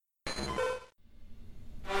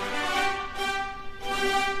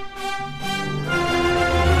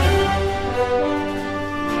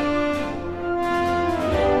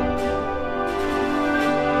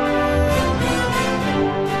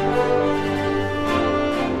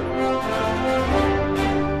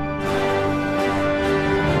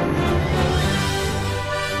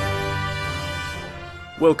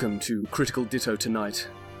Welcome to Critical Ditto Tonight.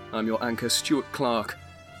 I'm your anchor, Stuart Clark.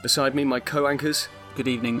 Beside me, my co-anchors. Good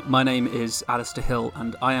evening, my name is Alistair Hill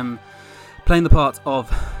and I am playing the part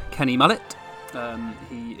of Kenny Mullet.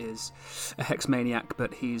 He is a hex maniac,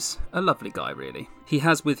 but he's a lovely guy, really. He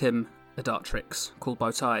has with him a Dartrix called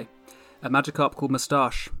Bowtie, a Magikarp called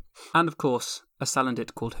Moustache, and of course, a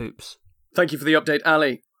Salandit called Hoops. Thank you for the update,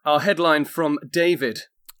 Ali. Our headline from David.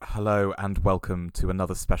 Hello and welcome to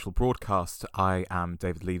another special broadcast. I am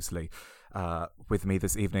David Leavesley. With me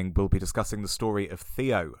this evening, we'll be discussing the story of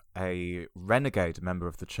Theo, a renegade member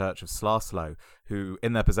of the Church of Slaslow, who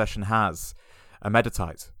in their possession has a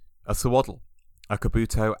Meditite, a Swaddle, a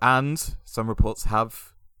Kabuto, and, some reports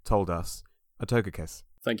have told us, a Togekiss.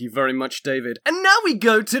 Thank you very much, David. And now we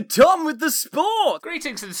go to Tom with the sport!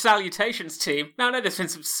 Greetings and salutations, team. Now, I know there's been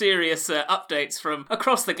some serious updates from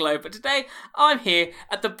across the globe, but today I'm here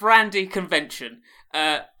at the Brandy convention.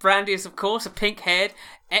 Brandy is, of course, a pink-haired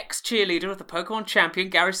ex-cheerleader of the Pokemon champion,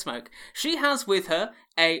 Gary Smoke. She has with her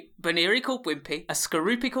a Baneri called Wimpy, a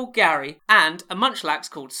Skorupi called Gary, and a Munchlax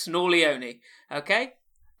called Snorleone. Okay?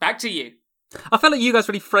 Back to you. I felt like you guys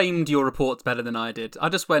really framed your reports better than I did. I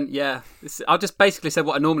just went, I just basically said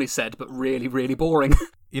what I normally said, but really, really boring.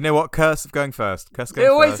 You know what? Curse of going first. Curse going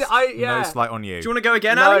first. No slight on you. Do you want to go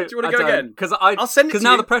again, Ali? Do you want to go again? I'll send it to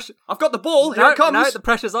now you. The pressure. I've got the ball. Here it comes. No, the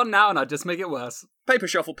pressure's on now, and I just make it worse. Paper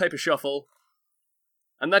shuffle, paper shuffle.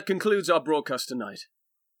 And that concludes our broadcast tonight.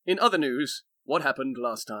 In other news, what happened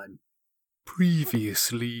last time?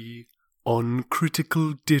 Previously on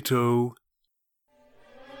Critical Ditto.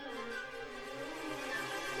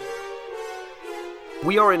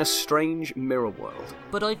 We are in a strange mirror world.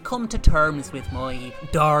 But I've come to terms with my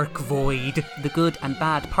dark void. The good and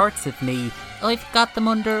bad parts of me, I've got them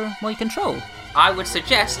under my control. I would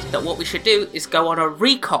suggest that what we should do is go on a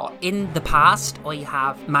recon. In the past, I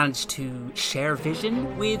have managed to share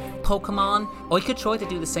vision with Pokemon. I could try to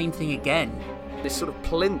do the same thing again. This sort of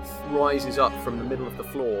plinth rises up from the middle of the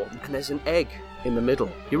floor, and there's an egg in the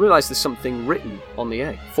middle. You realise there's something written on the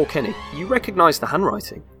egg. For Kenny, you recognise the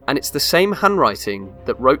handwriting, and it's the same handwriting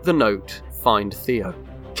that wrote the note, "Find Theo."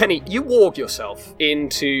 Kenny, you warg yourself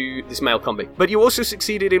into this male combi, but you also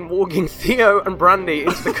succeeded in warging Theo and Brandy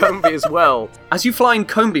into the combi as well. As you fly in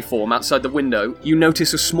combi form outside the window, you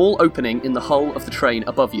notice a small opening in the hull of the train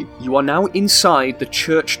above you. You are now inside the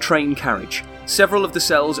church train carriage. Several of the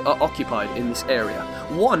cells are occupied in this area.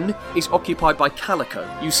 One is occupied by Calico.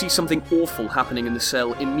 You see something awful happening in the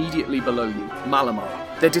cell immediately below you, Malamar.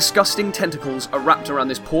 Their disgusting tentacles are wrapped around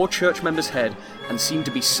this poor church member's head and seem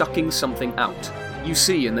to be sucking something out. You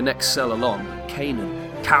see in the next cell along,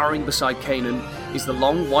 Kanan. Cowering beside Kanan is the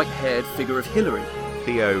long white-haired figure of Hillary.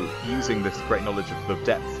 Theo, using this great knowledge of the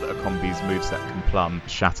depth that a combi's moveset can plumb,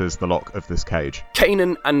 shatters the lock of this cage.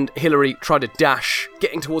 Kanan and Hillary try to dash,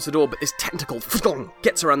 getting towards the door, but this tentacle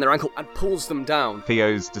gets around their ankle and pulls them down.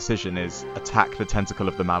 Theo's decision is attack the tentacle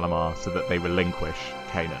of the Malamar so that they relinquish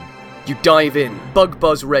Kanan. You dive in, bug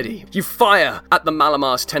buzz ready. You fire at the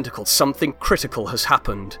Malamar's tentacle. Something critical has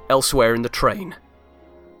happened elsewhere in the train.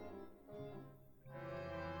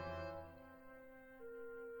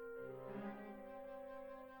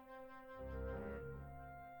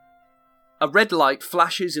 A red light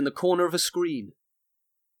flashes in the corner of a screen.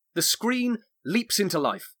 The screen leaps into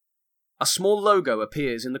life. A small logo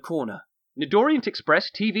appears in the corner. Nidorient Express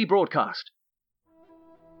TV broadcast.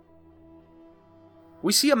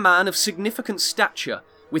 We see a man of significant stature,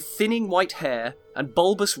 with thinning white hair and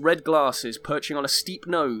bulbous red glasses perching on a steep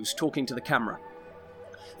nose talking to the camera.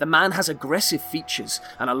 The man has aggressive features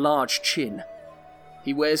and a large chin.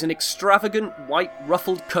 He wears an extravagant white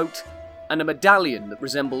ruffled coat and a medallion that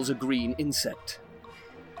resembles a green insect.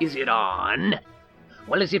 Is it on?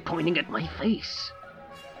 Well, is it pointing at my face?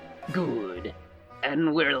 Good.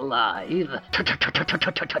 And we're live.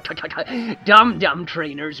 Dum-dum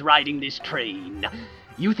trainers riding this train.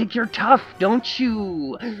 You think you're tough, don't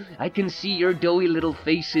you? I can see your doughy little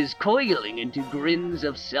faces coiling into grins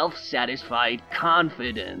of self-satisfied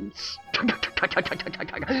confidence.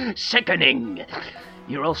 Sickening.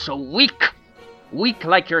 You're also weak. Weak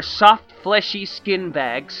like your soft, fleshy skin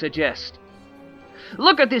bags suggest.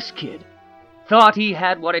 Look at this kid. Thought he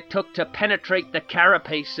had what it took to penetrate the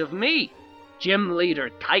carapace of me, Gym Leader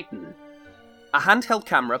Chitin. A handheld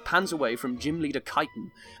camera pans away from Gym Leader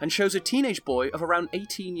Chitin and shows a teenage boy of around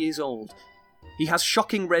 18 years old. He has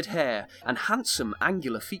shocking red hair and handsome,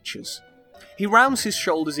 angular features. He rounds his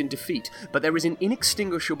shoulders in defeat, but there is an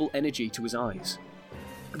inextinguishable energy to his eyes.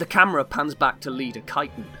 The camera pans back to Leader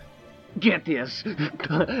Chitin. Get this.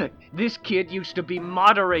 This kid used to be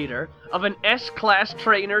moderator of an S-Class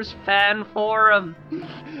Trainers fan forum.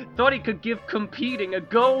 Thought he could give competing a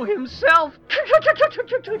go himself.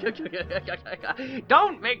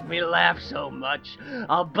 Don't make me laugh so much.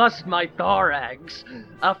 I'll bust my thorax.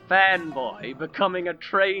 A fanboy becoming a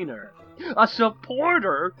trainer. A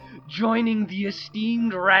supporter joining the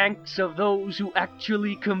esteemed ranks of those who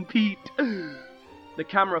actually compete. The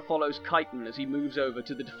camera follows Kyton as he moves over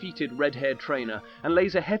to the defeated red-haired trainer and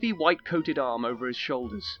lays a heavy white-coated arm over his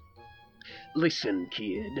shoulders. Listen,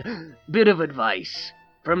 kid. Bit of advice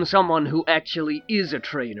from someone who actually is a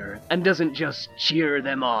trainer and doesn't just cheer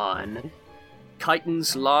them on.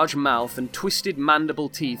 Kyton's large mouth and twisted mandible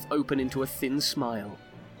teeth open into a thin smile.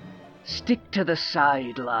 Stick to the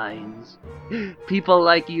sidelines. People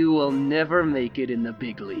like you will never make it in the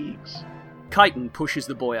big leagues. Kyton pushes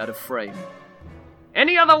the boy out of frame.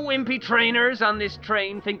 Any other wimpy trainers on this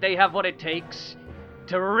train think they have what it takes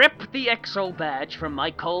to rip the Exo badge from my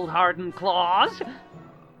cold-hardened claws?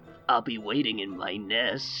 I'll be waiting in my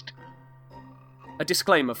nest. A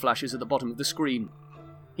disclaimer flashes at the bottom of the screen.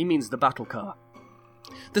 He means the battle car.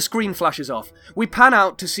 The screen flashes off. We pan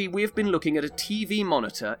out to see we have been looking at a TV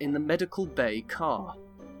monitor in the medical bay car,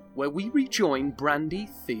 where we rejoin Brandy,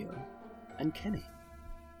 Theo, and Kenny.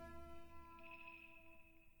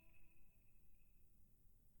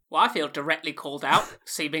 Well, I feel directly called out,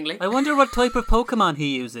 seemingly. I wonder what type of Pokemon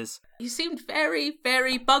he uses. He seemed very,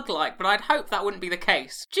 very bug-like, but I'd hope that wouldn't be the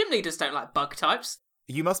case. Gym leaders don't like bug types.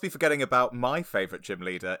 You must be forgetting about my favourite gym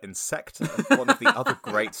leader, Insector, one of the other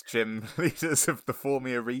great gym leaders of the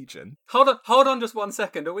Formia region. Hold on just 1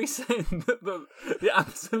 second. Are we saying that the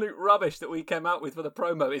absolute rubbish that we came out with for the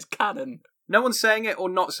promo is canon? No one's saying it or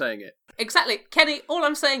not saying it. Exactly. Kenny, all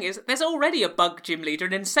I'm saying is there's already a bug gym leader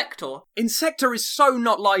in Insector. Insector is so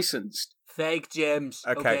not licensed. Fake gyms.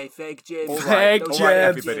 Okay. Fake gyms. All Fake right, gyms. all right,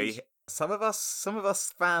 everybody. Some of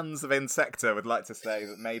us fans of Insector would like to say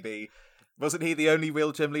that maybe... Wasn't he the only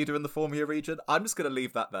real gym leader in the Formia region? I'm just going to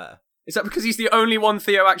leave that there. Is that because he's the only one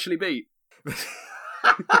Theo actually beat?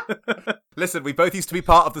 Listen, we both used to be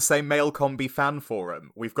part of the same male combi fan forum.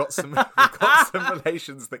 We've got some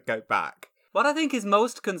relations that go back. What I think is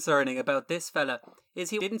most concerning about this fella is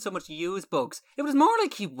he didn't so much use bugs. It was more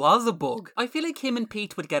like he was a bug. I feel like him and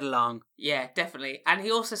Pete would get along. Yeah, definitely. And he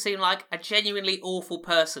also seemed like a genuinely awful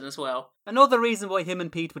person as well. Another reason why him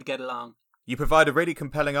and Pete would get along. You provide a really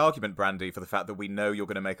compelling argument, Brandy, for the fact that we know you're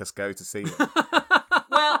going to make us go to see him.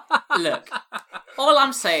 Well, look, all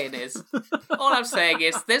I'm saying is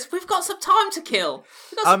we've got some time to kill.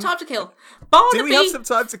 Barnaby... Do we have some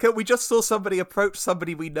time to kill? We just saw somebody approach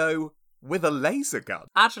somebody we know with a laser gun.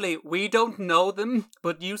 Actually, we don't know them,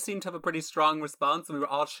 but you seem to have a pretty strong response, and we were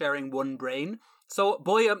all sharing one brain. So,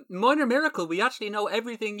 boy, a minor miracle, we actually know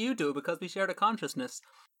everything you do because we shared a consciousness.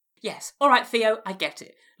 Yes, alright Theo, I get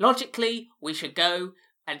it. Logically, we should go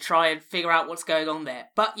and try and figure out what's going on there.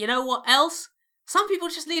 But you know what else? Some people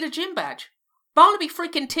just need a gym badge. Barnaby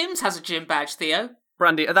freaking Timms has a gym badge, Theo.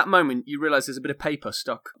 Brandy, at that moment, you realise there's a bit of paper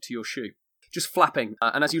stuck to your shoe. Just flapping.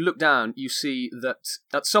 And as you look down, you see that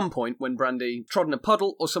at some point when Brandy trod in a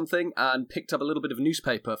puddle or something and picked up a little bit of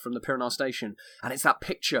newspaper from the Piranar station, and it's that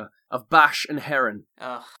picture of Bash and Heron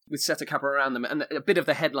with Seta Kappa around them, and a bit of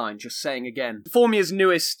the headline just saying again, Formia's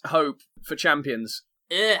newest hope for champions.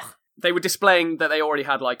 Ugh. They were displaying that they already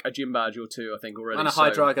had like a gym badge or two, I think, already. And a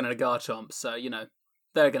Hydreigon and a Garchomp, so, you know,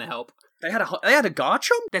 they're going to help. They had a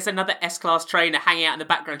Garchomp? There's another S-Class trainer hanging out in the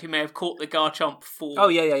background who may have caught the Garchomp for... Oh,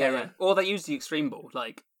 yeah. Or they used the Extreme Ball,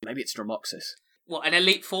 like... Maybe it's Dromoxis. What, an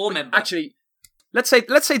Elite Four member? Actually, let's say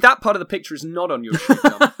that part of the picture is not on your sheet,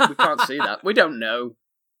 Tom. We can't see that. We don't know.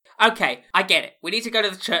 Okay, I get it. We need to go to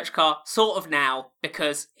the church car, sort of now,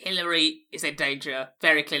 because Hillary is in danger,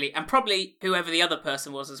 very clearly, and probably whoever the other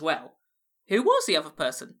person was as well. Who was the other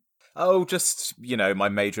person? Oh, just, you know, my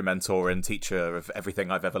major mentor and teacher of everything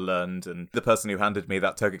I've ever learned, and the person who handed me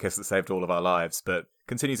that Togekiss that saved all of our lives, but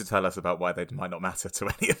continue to tell us about why they might not matter to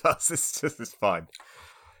any of us. It's fine.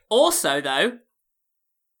 Also, though,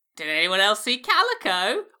 did anyone else see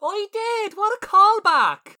Calico? I did! What a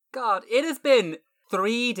callback! God, it has been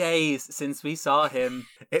 3 days since we saw him.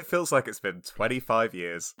 It feels like it's been 25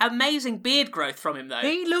 years. Amazing beard growth from him, though.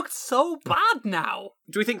 He looked so bad now.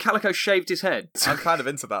 Do we think Calico shaved his head? I'm kind of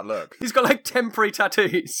into that look. He's got like temporary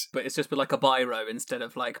tattoos. But it's just with like a biro instead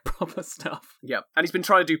of like proper stuff. Yeah, and he's been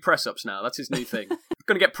trying to do press-ups now. That's his new thing.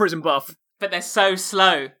 Gonna get prison buff. But they're so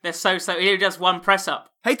slow. They're so slow. He does one press-up.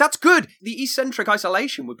 Hey, that's good. The eccentric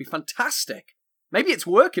isolation would be fantastic. Maybe it's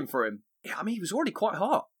working for him. Yeah, I mean, he was already quite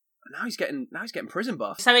hot. Now he's getting prison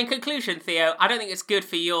buff. So in conclusion, Theo, I don't think it's good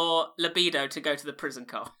for your libido to go to the prison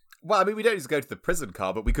car. Well, I mean, we don't need to go to the prison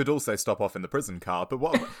car, but we could also stop off in the prison car. But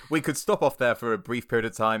we could stop off there for a brief period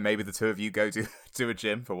of time. Maybe the two of you go to a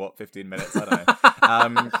gym for 15 minutes? I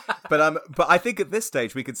don't know. But I think at this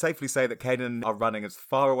stage we could safely say that Kanan are running as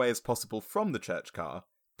far away as possible from the church car,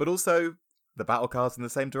 but also the battle car's in the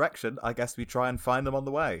same direction. I guess we try and find them on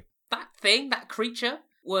the way. That creature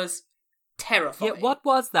was terrifying. Yeah, what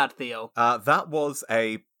was that, Theo? That was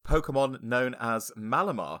a Pokemon known as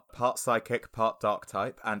Malamar, part psychic, part dark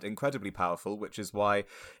type, and incredibly powerful, which is why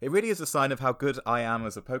it really is a sign of how good I am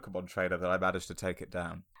as a Pokemon trainer that I managed to take it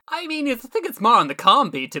down. I mean, I think it's more on the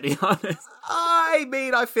combi, to be honest. I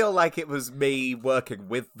mean, I feel like it was me working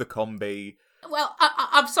with the combi. Well,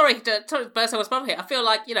 I'm sorry to burst our bubble here. I feel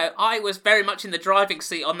like, I was very much in the driving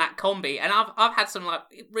seat on that combi, and I've had some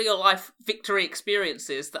real life victory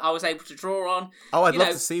experiences that I was able to draw on. Oh, I'd love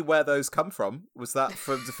to see where those come from. Was that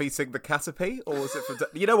from defeating the Caterpie, or was it from...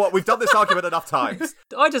 You know what? We've done this argument enough times.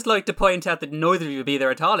 I'd just like to point out that neither of you would be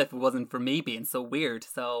there at all if it wasn't for me being so weird,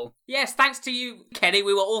 so... Yes, thanks to you, Kenny,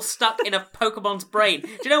 we were all stuck in a Pokemon's brain.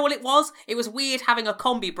 Do you know what it was? It was weird having a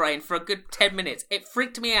combi brain for a good 10 minutes. It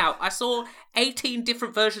freaked me out. I saw 18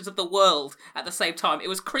 different versions of the world at the same time. It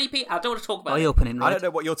was creepy. I don't want to talk about it. Eye-opening, right? I don't know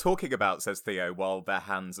what you're talking about, says Theo, while their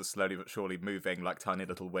hands are slowly but surely moving like tiny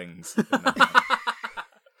little wings.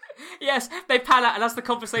 Yes, they pan out, and as the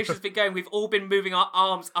conversation's been going, we've all been moving our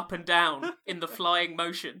arms up and down in the flying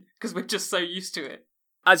motion, because we're just so used to it.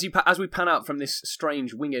 As we pan out from this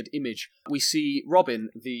strange winged image, we see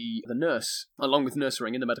Robin, the nurse, along with Nurse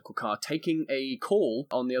Ring in the medical car, taking a call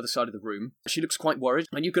on the other side of the room. She looks quite worried,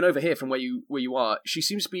 and you can overhear from where you are. She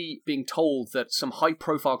seems to be being told that some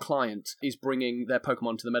high-profile client is bringing their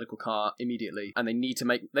Pokemon to the medical car immediately, and they need to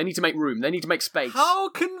make room. They need to make space. How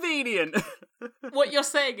convenient! What you're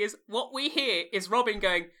saying is, what we hear is Robin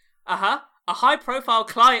going, a high-profile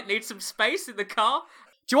client needs some space in the car.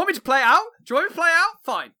 Do you want me to play out?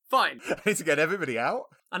 Fine. I need to get everybody out.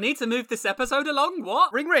 I need to move this episode along,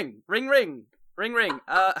 what? Ring.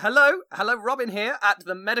 Hello, Robin here at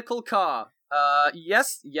the medical car.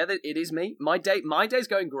 Yes, it is me. My day's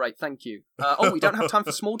going great, thank you. We don't have time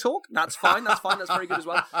for small talk? That's fine, that's very good as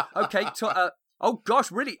well. Okay, oh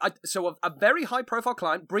gosh, really? So a very high-profile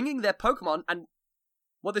client bringing their Pokemon and...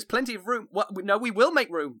 Well, there's plenty of room. No, we will make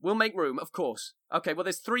room. We'll make room, of course. Okay, well,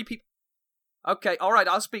 there's 3 people... Okay, all right,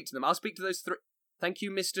 I'll speak to them. I'll speak to those 3... Thank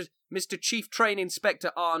you, Mr. Chief Train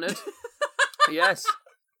Inspector Arnold. Yes.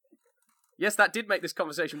 Yes, that did make this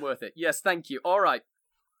conversation worth it. Yes, thank you. All right,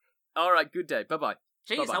 good day. Bye-bye.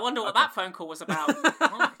 Jeez, Bye-bye. I wonder what that phone call was about.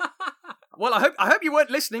 Well, I hope you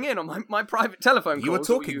weren't listening in on my private telephone calls. You were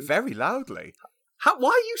talking very loudly. Why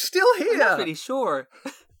are you still here? I'm not really sure.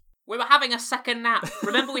 We were having a second nap.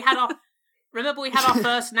 Remember we had our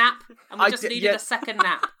first nap, and we just needed a second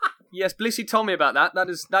nap. Yes, Blissey told me about that.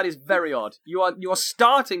 That is very odd. You are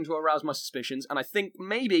starting to arouse my suspicions, and I think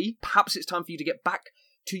perhaps it's time for you to get back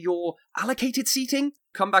to your allocated seating.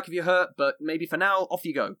 Come back if you're hurt, but maybe for now, off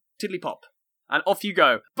you go. Tiddly pop. And off you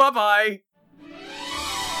go. Bye-bye!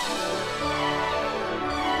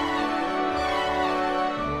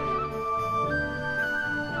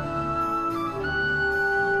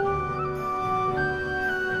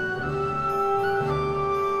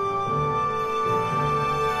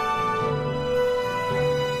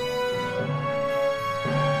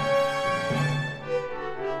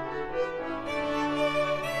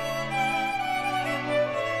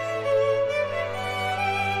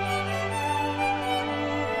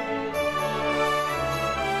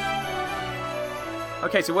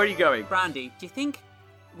 Okay, so where are you going? Brandy, do you think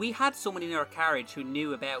we had someone in our carriage who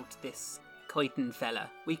knew about this Kyton fella?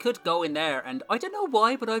 We could go in there, and I don't know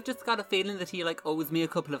why, but I've just got a feeling that he owes me a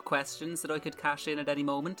couple of questions that I could cash in at any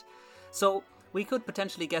moment. So we could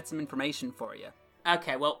potentially get some information for you.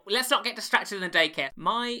 Okay, well, let's not get distracted in the daycare.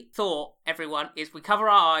 My thought, everyone, is we cover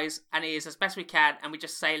our eyes and ears as best we can, and we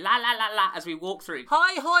just say la la la la as we walk through.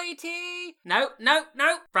 Hi, Hoity! No.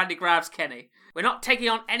 Brandy grabs Kenny. We're not taking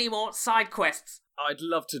on any more side quests. I'd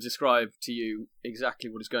love to describe to you exactly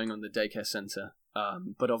what is going on in the daycare centre,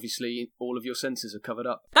 but obviously all of your senses are covered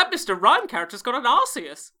up. That Mr. Rhyme character's got an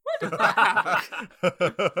Arceus. Where did that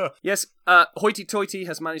happen? Yes, Hoity-Toity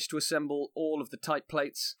has managed to assemble all of the type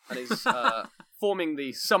plates and is forming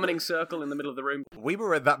the summoning circle in the middle of the room. We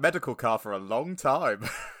were in that medical car for a long time.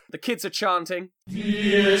 The kids are chanting.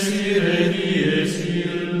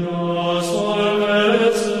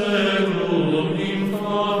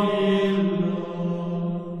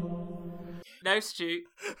 No, Stu,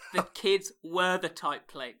 the kids were the type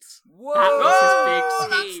plates. Whoa! That was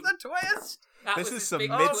his big scheme. That's the twist! This is some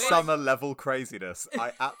midsummer level craziness.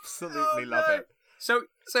 I absolutely love it. So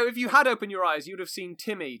if you had opened your eyes, you'd have seen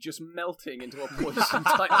Timmy just melting into a poison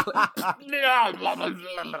type.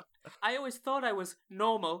 I always thought I was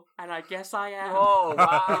normal, and I guess I am. Oh,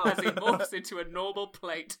 wow. As he morphs into a normal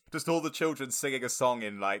plate. Just all the children singing a song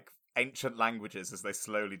in, like, ancient languages as they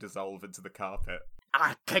slowly dissolve into the carpet.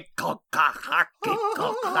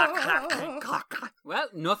 Well,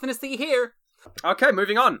 nothing to see here. Okay,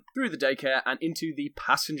 moving on. Through the daycare and into the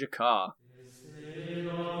passenger car.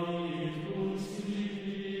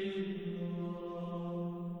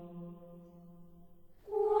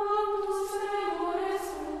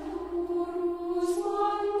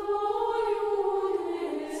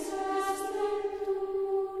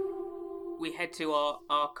 We head to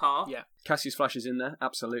our car. Yeah. Cassius Flash is in there,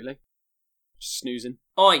 absolutely. Just snoozing.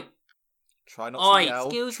 Oi! Try not Oi, to yell.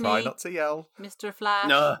 excuse Try me. not to yell. Mr. Flash.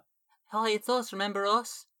 No. Hi, it's us. Remember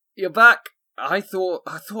us? You're back. I thought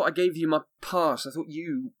I gave you my pass. I thought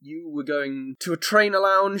you were going to a trainer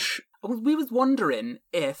lounge. We was wondering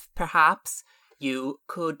if perhaps you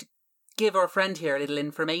could give our friend here a little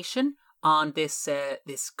information on this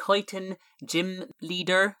Chiton gym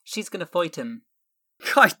leader. She's going to fight him.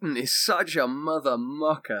 Chiton is such a mother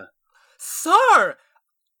mucker. Sir!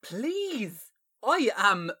 Please! I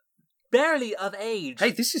am barely of age. Hey,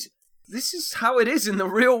 this is how it is in the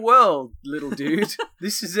real world, little dude.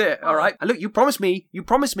 This is it, all right? And look, you promised me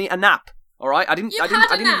a nap, all right? I didn't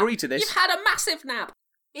agree to this. You've had a massive nap.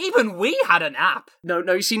 Even we had a nap. No,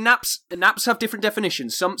 you see, naps have different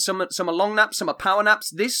definitions. Some are long naps, some are power naps.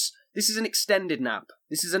 This is an extended nap.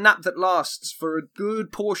 This is a nap that lasts for a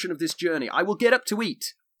good portion of this journey. I will get up to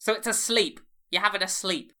eat. So it's a sleep. You're having a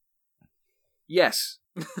sleep. Yes.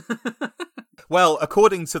 Well,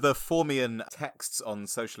 according to the Formian texts on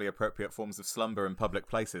socially appropriate forms of slumber in public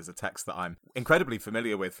places, a text that I'm incredibly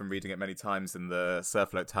familiar with from reading it many times in the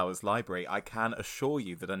Surfloat Towers library, I can assure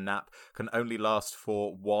you that a nap can only last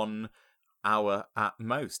for 1 hour at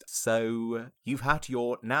most. So you've had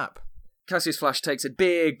your nap. Cassius Flash takes a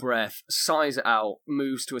big breath, sighs it out,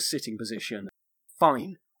 moves to a sitting position.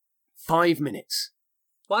 Fine. 5 minutes.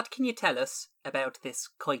 What can you tell us about this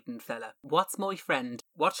Chiton fella? What's my friend?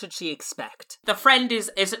 What should she expect? The friend is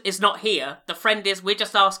not here. The friend is. We're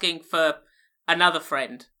just asking for another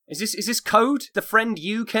friend. Is this code? The friend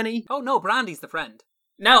you, Kenny? Oh no, Brandy's the friend.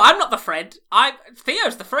 No, I'm not the friend.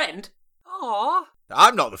 Theo's the friend. Aw,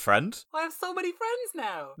 I'm not the friend. I have so many friends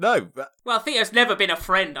now. No. Well, Theo's never been a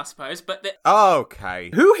friend, I suppose, but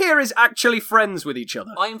Okay. Who here is actually friends with each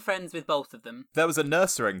other? I'm friends with both of them. There was a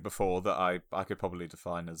nursering before that I could probably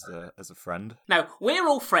define as a friend. no, we're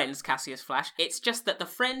all friends, Cassius Flash. It's just that the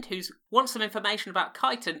friend who wants some information about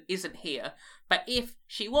Chiton isn't here. But if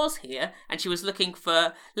she was here and she was looking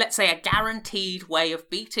for, let's say, a guaranteed way of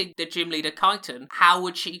beating the gym leader Chiton, how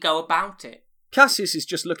would she go about it? Cassius is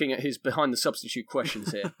just looking at his behind the substitute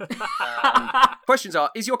questions here. Questions are,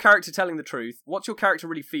 is your character telling the truth? What's your character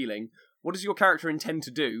really feeling? What does your character intend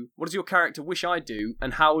to do? What does your character wish I'd do?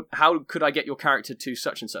 And how could I get your character to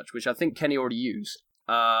such and such? Which I think Kenny already used.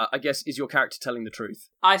 I guess, is your character telling the truth?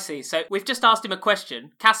 I see. So we've just asked him a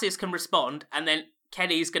question. Cassius can respond, and then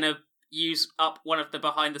Kenny's going to use up one of the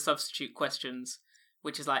behind the substitute questions,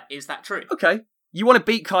 which is like, is that true? Okay. You want to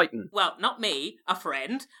beat Chiton? Well, not me, a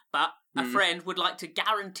friend, but a friend would like to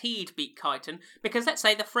guaranteed beat Chiton, because let's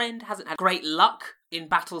say the friend hasn't had great luck in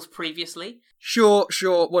battles previously. Sure,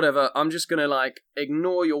 whatever. I'm just gonna,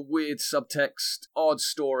 ignore your weird subtext, odd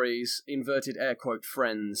stories, inverted air quote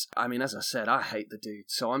friends. I mean, as I said, I hate the dude,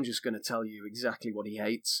 so I'm just gonna tell you exactly what he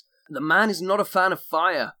hates. The man is not a fan of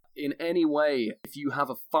fire in any way. If you have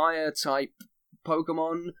a fire-type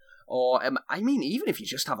Pokemon, or, even if you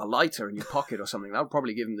just have a lighter in your pocket or something, that would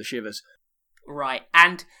probably give him the shivers. Right,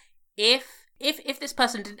 and if this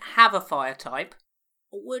person didn't have a fire type,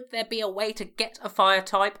 would there be a way to get a fire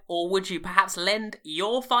type, or would you perhaps lend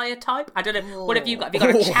your fire type? I don't know, what have you got? Have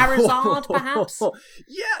you got a Charizard, perhaps?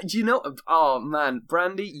 Yeah, oh man,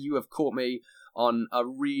 Brandy, you have caught me on a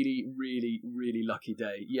really, really, really lucky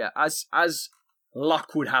day. Yeah, as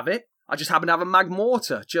luck would have it, I just happen to have a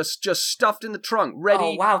Magmortar just stuffed in the trunk, ready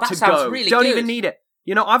Oh, wow, that to sounds go. really Don't good. even need it.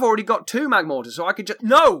 I've already got 2 Magmortars, so I could just...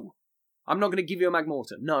 No! I'm not going to give you a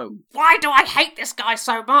Magmortar. No. Why do I hate this guy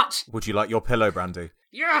so much? Would you like your pillow, Brandy?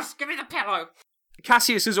 Yes, give me the pillow.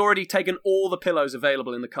 Cassius has already taken all the pillows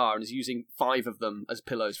available in the car and is using 5 of them as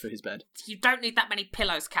pillows for his bed. You don't need that many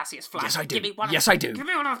pillows, Cassius Flash. Yes, I do. Give me one Yes, I do. Give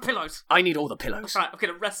me one of the pillows. I need all the pillows. Right, I'm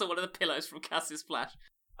going to wrestle one of the pillows from Cassius Flash.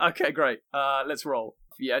 Okay, great. Let's roll.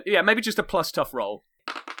 Yeah, maybe just a plus tough roll.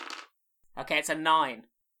 Okay, it's a 9.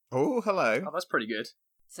 Oh, hello. Oh, that's pretty good.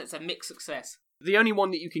 So it's a mixed success. The only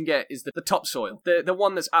one that you can get is the topsoil. The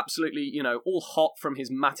one that's absolutely, all hot from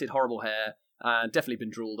his matted, horrible hair. definitely been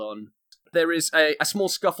drooled on. There is a small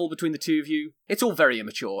scuffle between the two of you. It's all very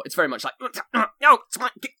immature. It's very much like, no,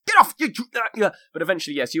 get off! But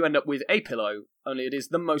eventually, yes, you end up with a pillow, only it is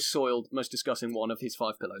the most soiled, most disgusting one of his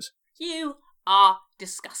 5 pillows. You are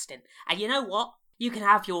disgusting. And you know what? You can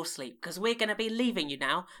have your sleep, because we're going to be leaving you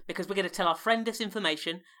now, because we're going to tell our friend this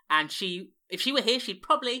information, and if she were here, she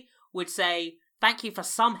probably would say, thank you for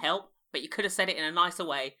some help, but you could have said it in a nicer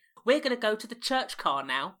way. We're going to go to the church car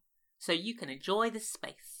now, so you can enjoy this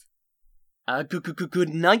space. Good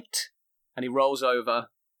night. And he rolls over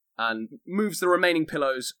and moves the remaining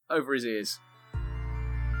pillows over his ears.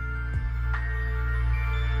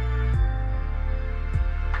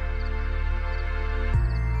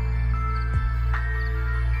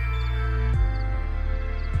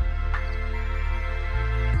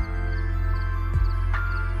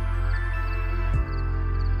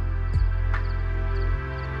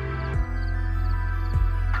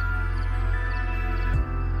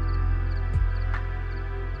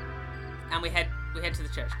 And we head to the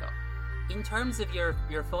church car. In terms of your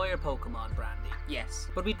fire Pokemon, Brandy, Yes.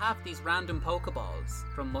 but we'd have these random Pokeballs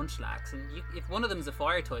from Munchlax, and if one of them's a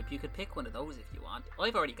fire type, you could pick one of those if you want.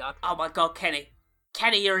 I've already got Oh my god, Kenny.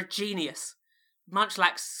 Kenny, you're a genius.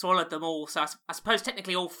 Munchlax swallowed them all, so I suppose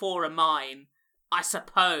technically all 4 are mine. I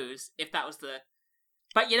suppose, if that was the...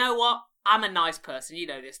 But you know what? I'm a nice person, you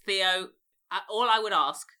know this. Theo, all I would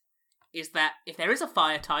ask is that if there is a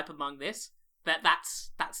fire type among this,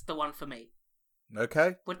 that's the one for me.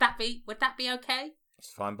 Okay, Would that be okay?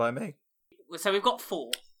 it's fine by me. So we've got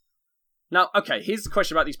 4. Now, okay, here's the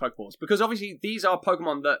question about these Pokeballs. Because obviously these are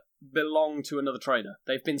Pokemon that belong to another trainer.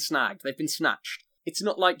 They've been snagged. They've been snatched. It's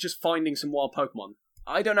not like just finding some wild Pokemon.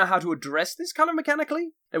 I don't know how to address this kind of mechanically.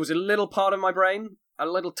 There was a little part of my brain, a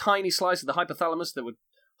little tiny slice of the hypothalamus that would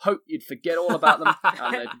hope you'd forget all about them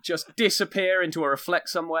and they'd just disappear into a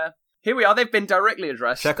reflex somewhere. Here we are. They've been directly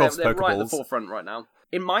addressed. Chekhov's They're right at the Pokeballs. forefront right now.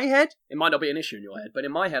 In my head, it might not be an issue in your head, but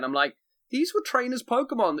in my head, I'm like, these were trainers'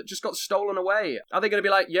 Pokemon that just got stolen away. Are they going to be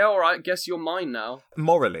like, yeah, all right, guess you're mine now?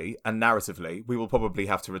 Morally and narratively, we will probably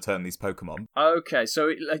have to return these Pokemon. Okay,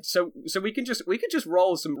 so we can just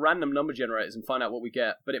roll some random number generators and find out what we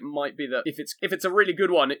get. But it might be that if it's a really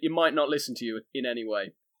good one, it might not listen to you in any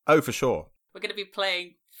way. Oh, for sure. We're going to be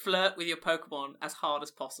playing Flirt with your Pokemon as hard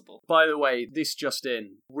as possible. By the way, this just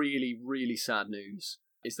in, really, really sad news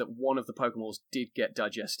is that one of the Pokeballs did get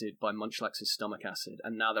digested by Munchlax's stomach acid,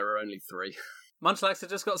 and now there are only 3. Munchlax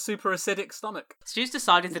has just got super acidic stomach. Stu's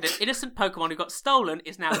decided that an innocent Pokemon who got stolen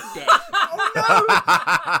is now dead.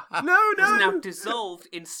 No, Is now dissolved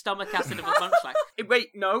in stomach acid of a Munchlax. Wait,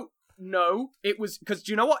 no. It was, because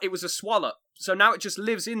do you know what? It was a Swallow. So now it just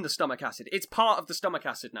lives in the stomach acid. It's part of the stomach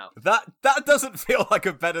acid now. That doesn't feel like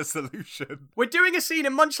a better solution. We're doing a scene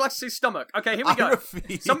in Munchlax's stomach. Okay, here we I go.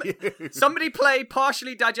 refuse. Somebody play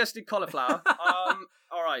partially digested cauliflower.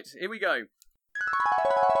 All right, here we go.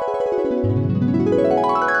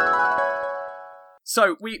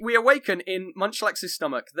 So we awaken in Munchlax's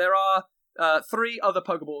stomach. There are 3 other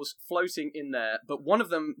Pokeballs floating in there, but one of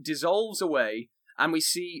them dissolves away, and we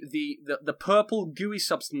see the purple gooey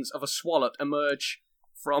substance of a Swalot emerge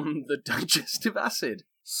from the digestive acid.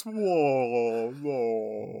 Swallow.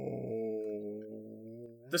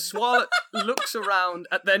 The Swalot looks around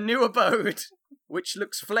at their new abode, which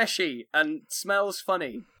looks fleshy and smells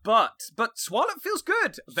funny. But Swalot feels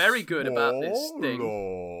good, very good about this thing.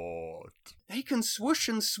 They can swoosh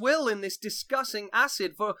and swill in this disgusting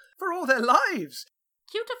acid for all their lives.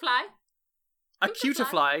 Cutiefly. A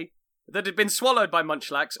Cutiefly that had been swallowed by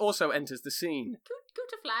Munchlax also enters the scene.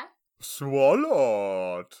 Cutiefly.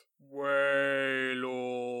 Swallowed. Waylord.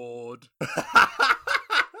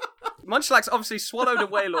 Munchlax obviously swallowed a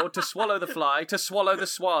Waylord to swallow the fly, to swallow the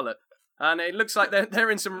Swalot. And it looks like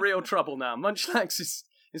they're in some real trouble now. Munchlax is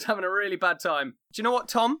having a really bad time. Do you know what,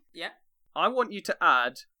 Tom? Yeah. I want you to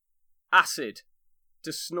add acid to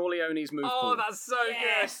Snorleone's move pool. Oh, that's so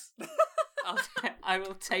Yes. I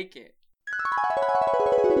will take it.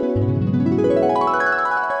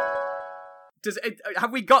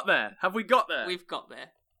 Have we got there? Have we got there? We've got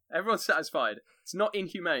there. Everyone's satisfied. It's not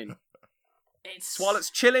inhumane. It's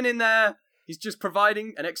Swalot's chilling in there. He's just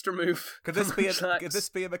providing an extra move. Could this be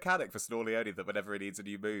a mechanic for Snorleone that whenever he needs a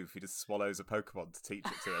new move, he just swallows a Pokemon to teach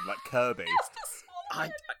it to him, like Kirby?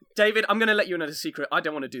 David, I'm going to let you in a secret. I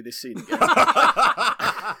don't want to do this scene again.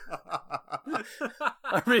 I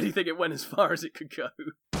really think it went as far as it could go.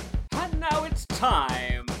 And now it's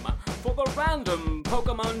time for the random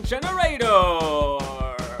Pokemon generator.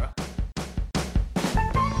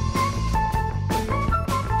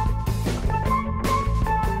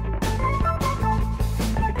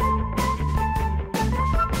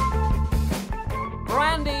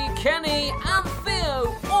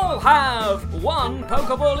 have 1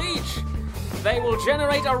 Pokeball each. They will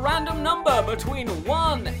generate a random number between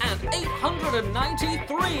 1 and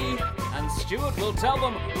 893, and Stuart will tell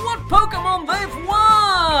them what Pokemon they've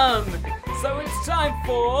won! So it's time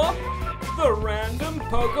for the Random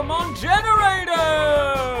Pokemon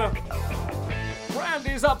Generator!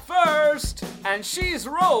 Brandy's up first, and she's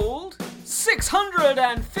rolled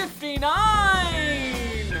 659!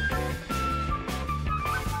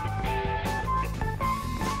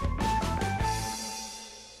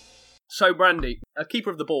 So, Brandy, a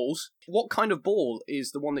keeper of the balls, what kind of ball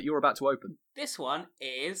is the one that you're about to open? This one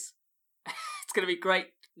is... it's going to be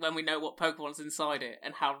great when we know what Pokemon's inside it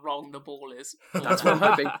and how wrong the ball is. That's what I'm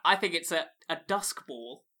hoping. I think it's a dusk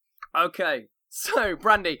ball. Okay. So,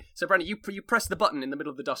 Brandy, you press the button in the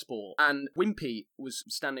middle of the dust ball, and Wimpy was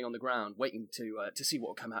standing on the ground waiting to see what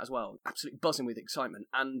would come out as well, absolutely buzzing with excitement.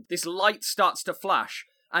 And this light starts to flash,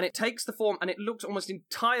 and it takes the form, and it looks almost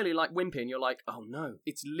entirely like Wimpy, and you're like, oh no,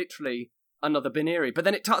 it's literally another Baneri. But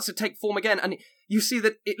then it starts to take form again, and you see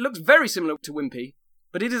that it looks very similar to Wimpy,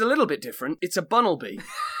 but it is a little bit different. It's a Bunnelby.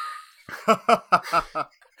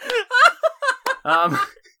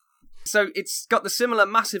 So it's got the similar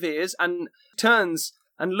massive ears and turns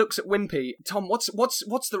and looks at Wimpy. Tom, what's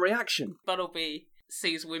the reaction? Bunnelby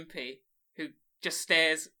sees Wimpy, who just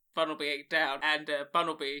stares Bunnelby down, and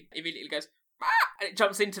Bunnelby immediately goes, "Ah!" and it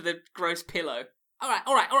jumps into the gross pillow. All right,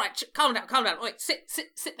 calm down. Wait, sit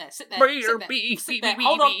there.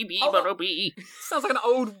 Hold on. Sounds like an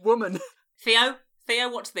old woman. Theo,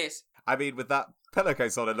 what's this? I mean, with that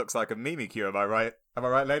pillowcase on, it looks like a Mimikyu, am I right? Am I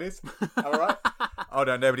right, ladies? Am I right? Oh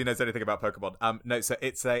no, nobody knows anything about Pokemon. No, so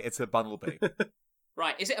it's a Bunnelby.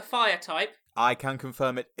 Right, is it a fire type? I can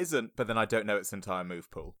confirm it isn't, but then I don't know its entire move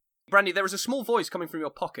pool. Brandy, there is a small voice coming from your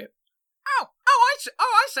pocket.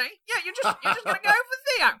 I see. Yeah, you're just gonna go for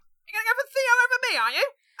Theo. You're gonna go for Theo over me, are you?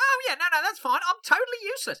 Oh yeah, no, that's fine. I'm totally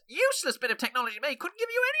useless. Useless bit of technology me. Couldn't give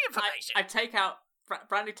you any information. I take out...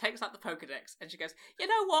 Brandy takes out the Pokedex and she goes, You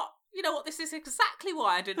know what? This is exactly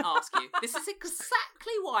why I didn't ask you. This is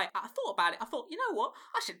exactly why. I thought about it. I thought, you know what?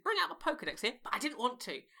 I should bring out my Pokedex here, but I didn't want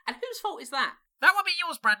to. And whose fault is that? That would be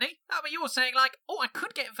yours, Brandy. That would be yours saying like, I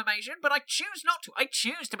could get information, but I choose not to. I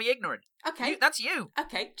choose to be ignorant. Okay. That's you.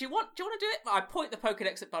 Okay, do you want to do it? I point the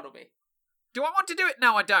Pokedex at Bunnelby. Do I want to do it?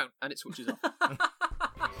 No, I don't. And it switches off.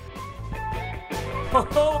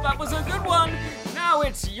 Oh, that was a good one. Now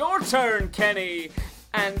it's your turn, Kenny.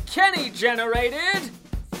 And Kenny generated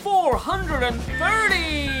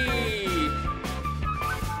 430.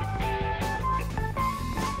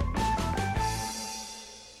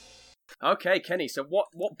 Okay, Kenny, so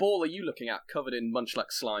what ball are you looking at covered in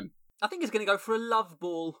Munchlax slime? I think he's going to go for a love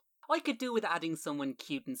ball. I could do with adding someone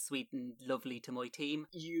cute and sweet and lovely to my team.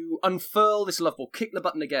 You unfurl this love ball, kick the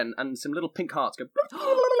button again, and some little pink hearts go...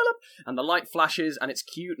 and the light flashes, and it's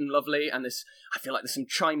cute and lovely, and I feel like there's some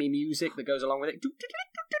chimey music that goes along with it.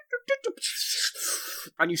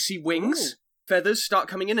 And you see wings. Ooh. Feathers start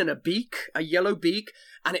coming in, and a beak, a yellow beak,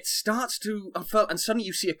 and it starts to unfurl, and suddenly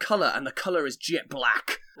you see a colour, and the colour is jet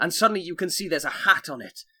black. And suddenly you can see there's a hat on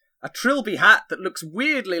it. A Trilby hat that looks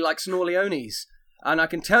weirdly like Snorleone's. And I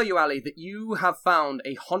can tell you, Ali, that you have found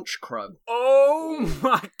a Honchkrow. Oh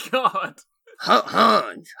my god!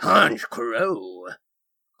 Honchkrow.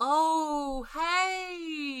 Oh,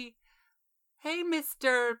 hey! Hey,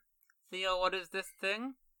 Mr. Theo, what is this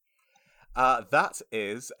thing? That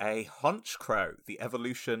is a Honchkrow, the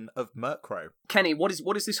evolution of Murkrow. Kenny, what is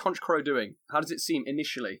this Honchkrow doing? How does it seem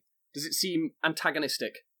initially? Does it seem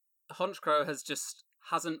antagonistic? Honchkrow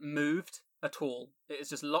hasn't moved at all. It has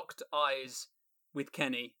just locked eyes with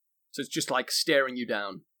Kenny. So it's just like staring you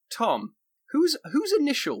down. Tom, whose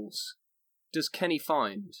initials does Kenny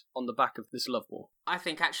find on the back of this love ball? I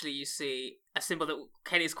think actually you see a symbol that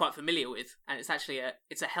Kenny's quite familiar with, and it's actually a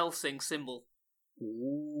Helsing symbol.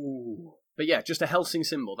 Ooh. But yeah, just a Helsing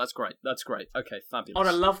symbol. That's great. Okay, fabulous. On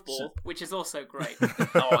a love ball, which is also great.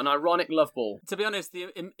 Oh, an ironic love ball. To be honest,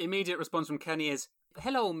 the immediate response from Kenny is,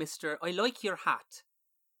 "Hello, mister, I like your hat."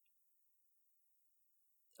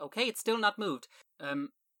 Okay, it's still not moved.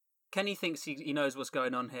 Kenny thinks he knows what's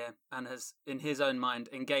going on here and has, in his own mind,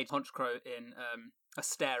 engaged Honchkrow in a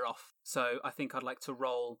stare-off. So I think I'd like to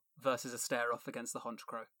roll versus a stare-off against the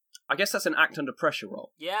Honchkrow. I guess that's an act under pressure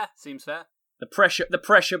roll. Yeah, seems fair. The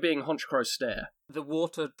pressure being Honchkrow's stare. The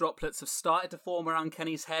water droplets have started to form around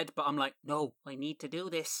Kenny's head, but I'm like, no, I need to do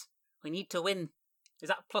this. I need to win. Is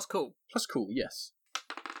that plus cool? Plus cool, yes.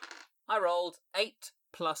 I rolled 8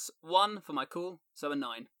 plus 1 for my cool, so a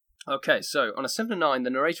 9. Okay, so on a 7 to 9,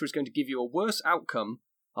 the narrator is going to give you a worse outcome,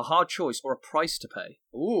 a hard choice, or a price to pay.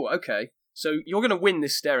 Ooh, okay. So you're going to win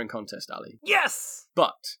this staring contest, Ali. Yes!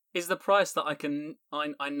 But Is the price that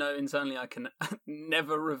I know internally I can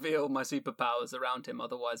never reveal my superpowers around him,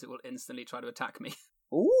 otherwise it will instantly try to attack me.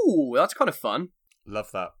 ooh, that's kind of fun. Love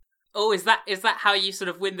that. Oh, is that how you sort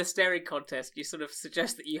of win the staring contest? You sort of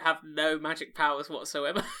suggest that you have no magic powers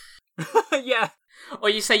whatsoever? Yeah. Or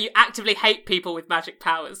you say you actively hate people with magic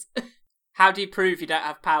powers? How do you prove you don't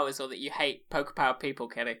have powers or that you hate poker-powered people,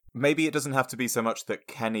 Kenny? Maybe it doesn't have to be so much that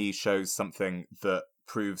Kenny shows something that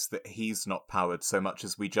proves that he's not powered, so much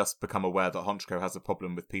as we just become aware that Honchko has a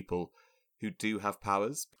problem with people who do have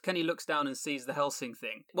powers. Kenny looks down and sees the Helsing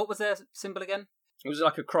thing. What was their symbol again? It was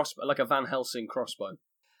like a Van Helsing crossbow.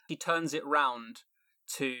 He turns it round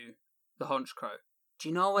to the Honchkrow. Do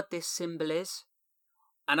you know what this symbol is?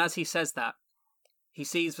 And as he says that, he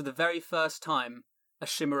sees for the very first time a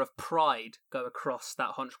shimmer of pride go across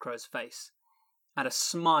that Honchkrow's face, and a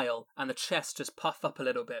smile, and the chest just puff up a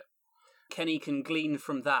little bit. Kenny can glean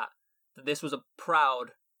from that this was a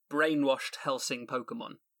proud, brainwashed Helsing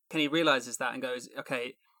Pokemon. Kenny realizes that and goes,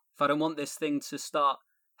 okay, if I don't want this thing to start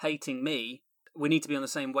hating me, we need to be on the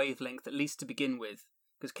same wavelength, at least to begin with.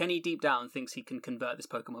 Because Kenny deep down thinks he can convert this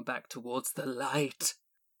Pokemon back towards the light.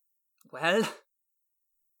 Well,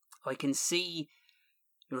 I can see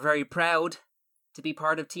you're very proud to be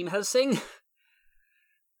part of Team Helsing.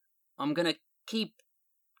 I'm gonna keep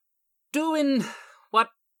doing what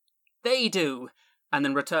they do, and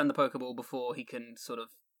then return the Pokeball before he can sort of.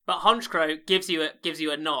 But Honchkrow gives you a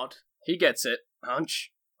nod. He gets it.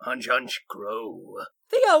 Hunch, crow.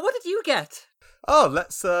 Theo, what did you get? Oh,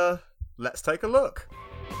 let's take a look.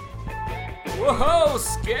 Whoa,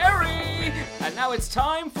 scary! And now it's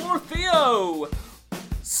time for Theo!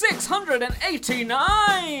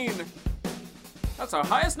 689! That's our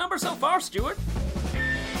highest number so far, Stuart.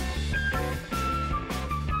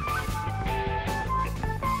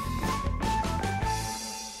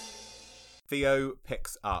 Theo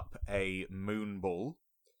picks up a moon ball,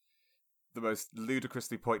 the most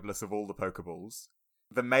ludicrously pointless of all the Pokeballs,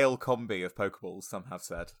 the male combi of Pokeballs, some have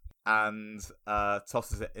said, and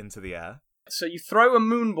tosses it into the air. So you throw a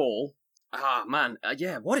moon ball. Ah, man.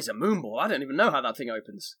 Yeah, what is a moon ball? I don't even know how that thing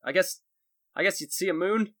opens. I guess you'd see a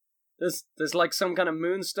moon. There's like some kind of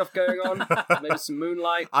moon stuff going on. Maybe some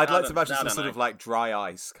moonlight. I'd like to imagine some sort of like dry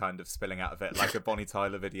ice kind of spilling out of it, like a Bonnie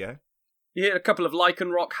Tyler video. You hear a couple of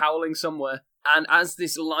Lycanroc howling somewhere, and as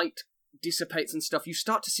this light dissipates and stuff, you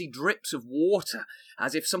start to see drips of water,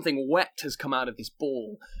 as if something wet has come out of this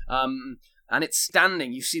ball. And it's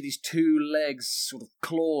standing. You see these two legs, sort of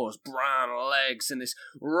claws, brown legs, and this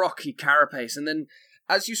rocky carapace. And then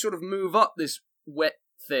as you sort of move up this wet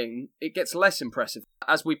thing, it gets less impressive.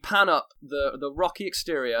 As we pan up the rocky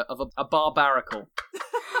exterior of a Barbaracle.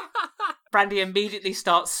 Brandy immediately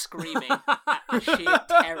starts screaming at sheer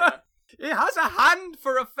terror. It has a hand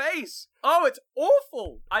for a face. Oh, it's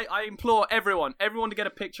awful. I implore everyone to get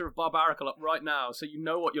a picture of Barbaracle up right now so you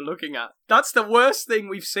know what you're looking at. That's the worst thing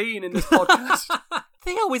we've seen in this podcast.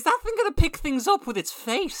 Theo, is that thing going to pick things up with its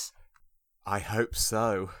face? I hope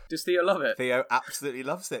so. Does Theo love it? Theo absolutely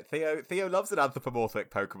loves it. Theo loves an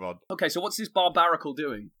anthropomorphic Pokemon. Okay, so what's this Barbaracle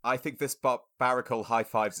doing? I think this Barbaracle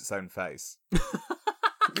high-fives its own face.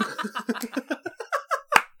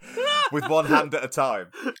 With one hand at a time.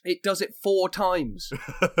 It does it 4 times.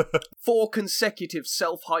 4 consecutive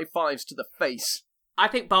self-high-fives to the face. I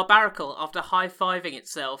think Barbaracle, after high-fiving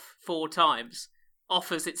itself 4 times,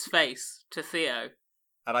 offers its face to Theo.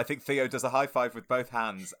 And I think Theo does a high-five with both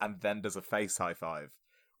hands and then does a face high-five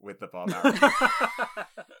with the Barbaracle.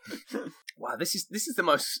 Wow, this is the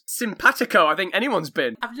most simpatico I think anyone's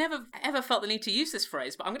been. I've never ever felt the need to use this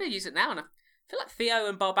phrase, but I'm going to use it now, and I feel like Theo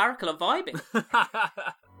and Barbaracle are vibing.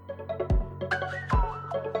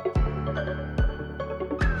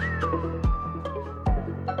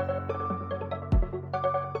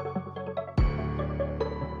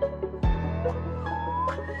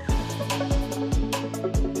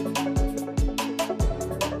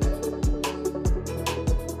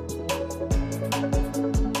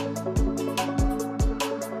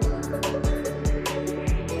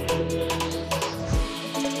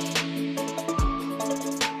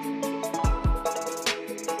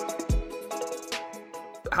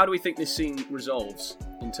 How do we think this scene resolves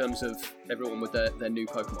in terms of everyone with their new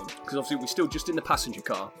Pokemon? Because obviously we're still just in the passenger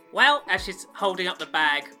car. Well, as she's holding up the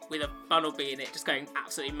bag with a Bunnelby in it, just going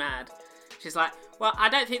absolutely mad, she's like, well, I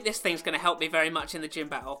don't think this thing's going to help me very much in the gym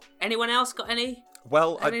battle. Anyone else got any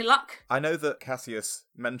luck? I know that Cassius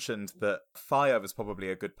mentioned that fire was probably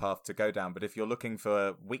a good path to go down, but if you're looking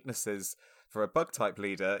for weaknesses for a bug-type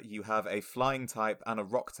leader, you have a flying type and a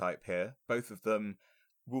rock type here, both of them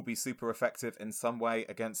will be super effective in some way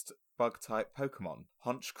against bug-type Pokemon?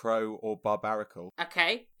 Honchkrow or Barbaracle?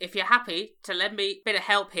 Okay, if you're happy to lend me a bit of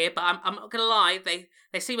help here, but I'm not going to lie,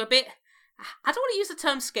 they seem a bit... I don't want to use the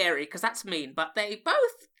term scary, because that's mean, but they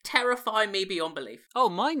both terrify me beyond belief. Oh,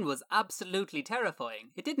 mine was absolutely terrifying.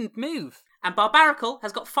 It didn't move. And Barbaracle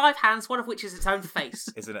has got 5 hands, one of which is its own face.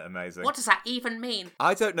 Isn't it amazing? What does that even mean?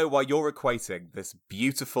 I don't know why you're equating this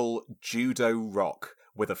beautiful judo rock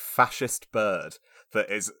with a fascist bird that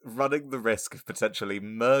is running the risk of potentially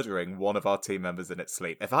murdering one of our team members in its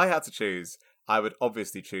sleep. If I had to choose, I would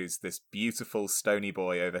obviously choose this beautiful stony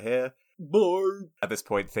boy over here. Boy. At this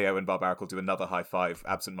point, Theo and Barbaracle do another high five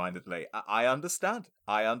absentmindedly. I understand.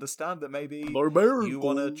 I understand that maybe you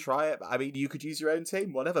want to try it. I mean, you could use your own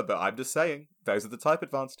team, whatever, but I'm just saying, those are the type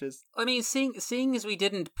advantages. I mean, seeing as we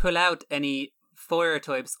didn't pull out any fire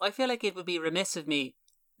types, I feel like it would be remiss of me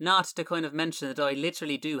not to kind of mention that I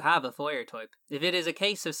literally do have a fire type. If it is a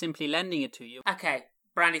case of simply lending it to you. Okay,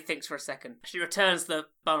 Brandy thinks for a second. She returns the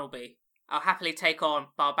Bunnelby. I'll happily take on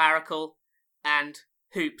Barbaracle and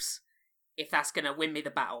Hoops if that's going to win me the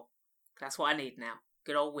battle. That's what I need now.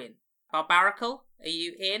 Good old win. Barbaracle, are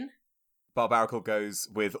you in? Barbaracle goes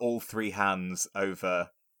with all 3 hands over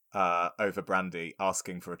Brandy,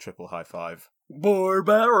 asking for a triple high five.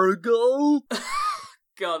 Barbaracle!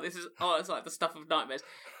 God, it's like the stuff of nightmares.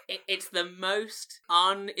 It's the most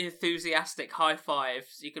unenthusiastic high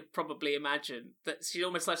fives you could probably imagine. That she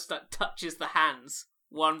almost like touches the hands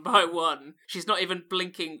one by one. She's not even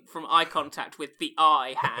blinking from eye contact with the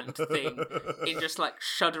eye hand thing in just like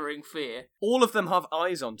shuddering fear. All of them have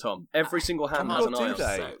eyes on Tom. Every single hand has an eye.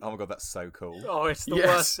 They? Oh my god, that's so cool. Oh, it's the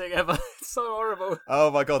worst thing ever. It's so horrible.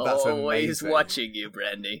 Oh my god, that's always amazing. watching you,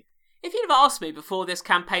 Brandy. If you'd have asked me before this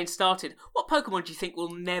campaign started, what Pokemon do you think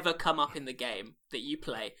will never come up in the game that you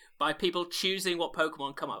play by people choosing what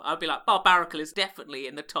Pokemon come up, I'd be like, Barbaracle is definitely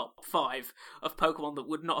in the top 5 of Pokemon that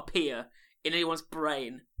would not appear in anyone's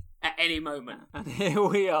brain at any moment. And here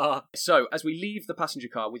we are. So, as we leave the passenger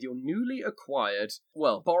car with your newly acquired,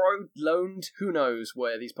 well, borrowed, loaned, who knows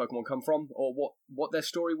where these Pokemon come from or what their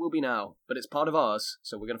story will be now, but it's part of ours,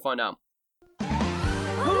 so we're going to find out.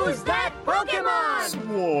 Who's that Pokemon?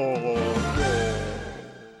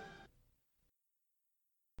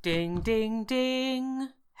 Ding, ding, ding.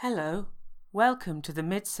 Hello. Welcome to the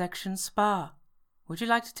midsection spa. Would you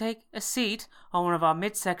like to take a seat on one of our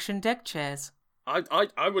midsection deck chairs?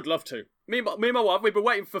 I would love to. Me and my wife, we've been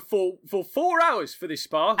waiting for 4 hours for this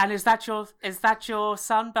spa. And is that your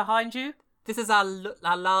son behind you? This is our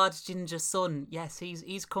large ginger son. Yes,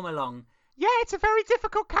 he's come along. Yeah, it's a very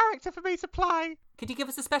difficult character for me to play. Could you give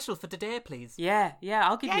us a special for today, please? Yeah,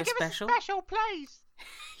 I'll give you a special. Give us a special, please.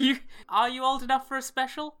 Are you old enough for a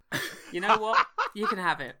special? You know what? You can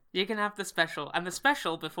have it. You can have the special. And the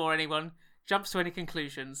special, before anyone jumps to any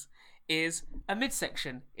conclusions, is a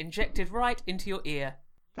midsection injected right into your ear.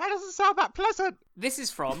 That doesn't sound that pleasant. This is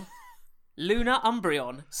from Luna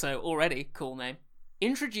Umbreon, so already cool name.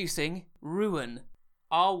 Introducing Ruin.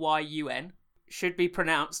 R-Y-U-N. Should be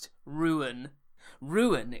pronounced Ruin.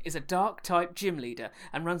 Ruin is a dark-type gym leader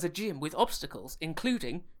and runs a gym with obstacles,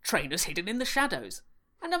 including trainers hidden in the shadows,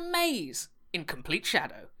 and a maze in complete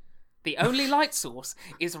shadow. The only light source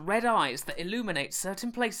is red eyes that illuminate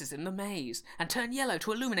certain places in the maze and turn yellow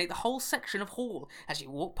to illuminate the whole section of hall as you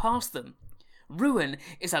walk past them. Ruin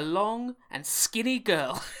is a long and skinny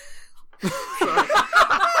girl. Sorry.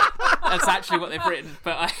 That's actually what they've written,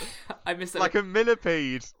 but I missed it. Like a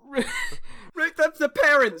millipede.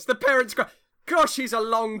 The parents cry. Gosh, she's a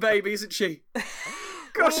long baby, isn't she?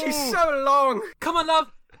 Gosh, she's so long. Come on,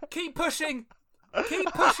 love. Keep pushing.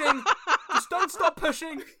 Keep pushing. Just don't stop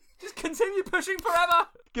pushing. Just continue pushing forever.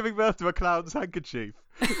 Giving birth to a clown's handkerchief.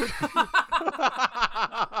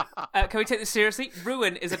 Can we take this seriously?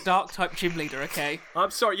 Ruin is a dark-type gym leader, okay?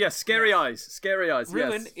 I'm sorry, yes, scary eyes. Scary eyes,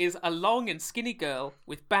 Ruin yes. is a long and skinny girl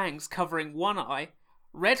with bangs covering one eye,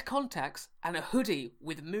 red contacts, and a hoodie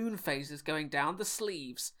with moon phases going down the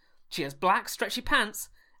sleeves. She has black stretchy pants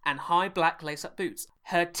and high black lace-up boots.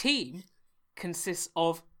 Her team consists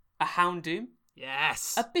of a Houndoom,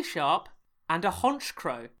 yes, a Bisharp, and a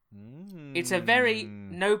Honchkrow. It's a very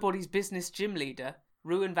nobody's business gym leader.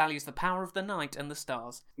 Ruin values the power of the night and the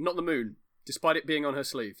stars. Not the moon, despite it being on her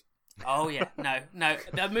sleeve. Oh, yeah, no.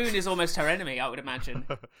 The moon is almost her enemy, I would imagine.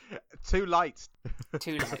 Too light.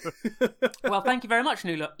 Too light. Well, thank you very much,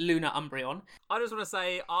 Luna Umbreon. I just want to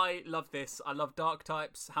say I love this. I love dark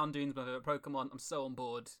types. Houndoom's my favourite Pokemon. I'm so on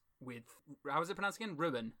board with... How is it pronounced again?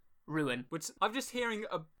 Ruin. Which I'm just hearing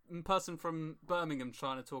a person from Birmingham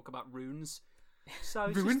trying to talk about runes. So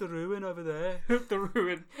it's just the ruin over there. The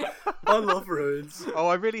ruin. I love ruins. Oh,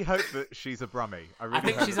 I really hope that she's a Brummie. I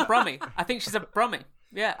think she's a Brummie. I think she's a Brummie.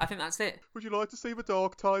 Yeah, I think that's it. Would you like to see the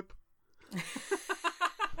dog type?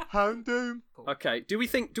 Houndoom. Okay, do we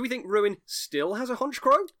think Ruin still has a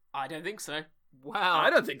Honchcrow? I don't think so. Wow. I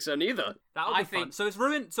don't think so neither. That'll be fun. So it's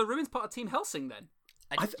Ruin. So Ruin's part of Team Helsing then.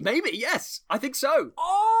 Maybe, yes. I think so.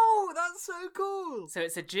 Oh, that's so cool. So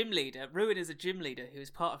it's a gym leader. Ruin is a gym leader who is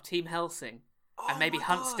part of Team Helsing, and Oh maybe my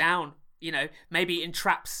hunts God. down. Maybe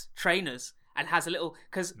entraps trainers and has a little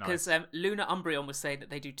because Nice. Luna Umbreon was saying that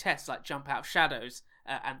they do tests like jump out of shadows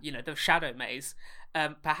and the shadow maze.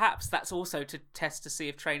 Perhaps that's also to test to see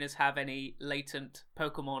if trainers have any latent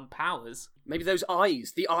Pokemon powers. Maybe those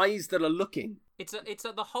eyes, the eyes that are looking.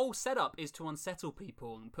 The whole setup is to unsettle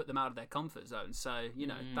people and put them out of their comfort zone. So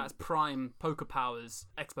that's prime Poke Powers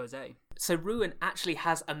expose. So Ruin actually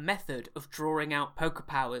has a method of drawing out Poke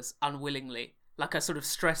Powers unwillingly, like a sort of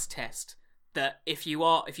stress test. That if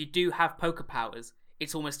you do have Poke Powers,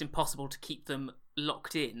 it's almost impossible to keep them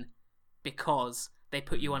locked in because they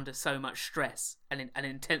put you under so much stress and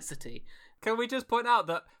intensity. Can we just point out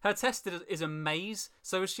that her test is a maze?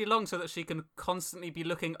 So is she long so that she can constantly be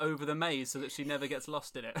looking over the maze so that she never gets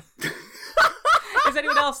lost in it? Is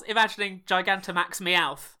anyone else imagining Gigantamax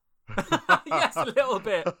Meowth? Yes, a little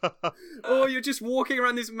bit. Oh, you're just walking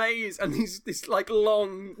around this maze and this like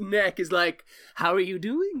long neck is like, how are you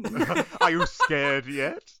doing? Are you scared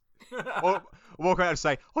yet? Or walk around and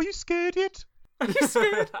say, are you scared yet? Are you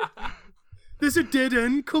scared? There's a dead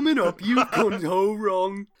end coming up. You've gone so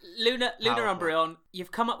wrong. Luna Powerful. Umbreon,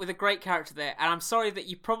 you've come up with a great character there, and I'm sorry that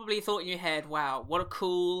you probably thought in your head, wow, what a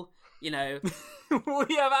cool, We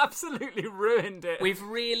have absolutely ruined it. we've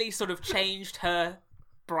really sort of changed her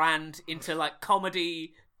brand into like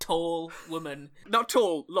comedy, tall woman. Not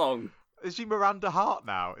tall, long. Is she Miranda Hart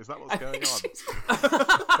now? Is that what's going on? She's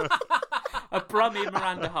a Brummie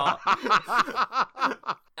Miranda Hart.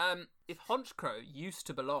 If Honchcrow used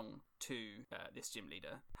to belong to this gym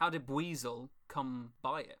leader, how did Weasel come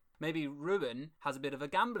by it? Maybe Ruin has a bit of a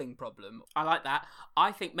gambling problem. I like that.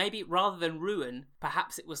 I think maybe rather than Ruin,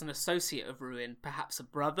 perhaps it was an associate of Ruin, perhaps a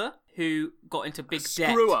brother who got into big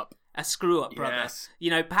debt. Screw up. A screw-up brother. Yes.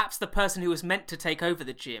 Perhaps the person who was meant to take over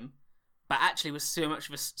the gym, but actually was so much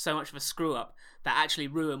of a screw-up that actually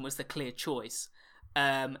Ruin was the clear choice.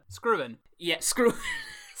 Screwin'. Yeah, screwing.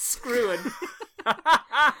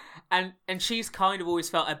 And she's kind of always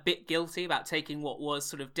felt a bit guilty about taking what was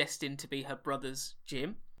sort of destined to be her brother's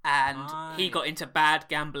gym. And he got into bad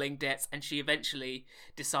gambling debts, and she eventually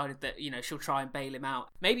decided that, she'll try and bail him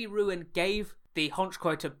out. Maybe Ruin gave the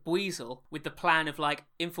Honchcrow to Buizel with the plan of, like,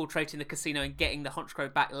 infiltrating the casino and getting the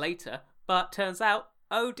Honchcrow back later. But turns out,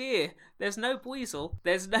 oh dear, there's no Buizel,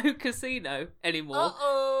 there's no casino anymore.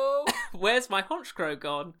 Uh-oh! Where's my Honchcrow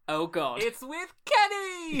gone? Oh god. It's with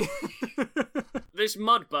Kenny! This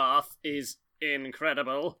mud bath is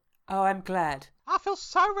incredible. Oh, I'm glad. I feel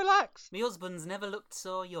so relaxed. My husband's never looked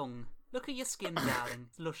so young. Look at your skin, darling.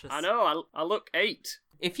 It's luscious. I know, I look 8.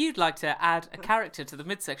 If you'd like to add a character to the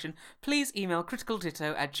midsection, please email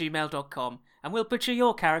criticalditto@gmail.com and we'll butcher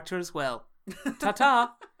your character as well.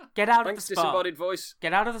 Ta-ta! Get out Thanks, of the spa. disembodied voice.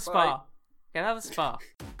 Get out of the spa. Bye. Get out of the spa.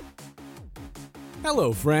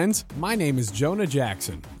 Hello, friends. My name is Jonah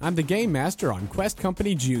Jackson. I'm the Game Master on Quest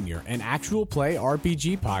Company Jr., an actual play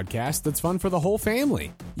RPG podcast that's fun for the whole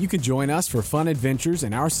family. You can join us for fun adventures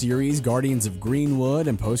in our series, Guardians of Greenwood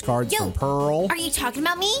and Postcards from Pearl. Are you talking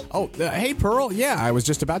about me? Oh, hey, Pearl. Yeah, I was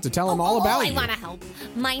just about to tell him all about I you. want to help.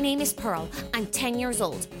 My name is Pearl. I'm 10 years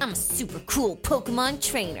old. I'm a super cool Pokemon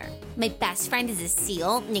trainer. My best friend is a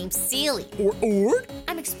seal named Sealy. Or?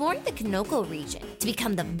 I'm exploring the Kanoko region to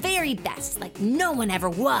become the very best, like no one ever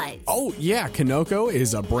was. Oh, yeah, Kanoko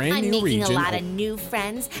is a brand I'm new making region. a lot of new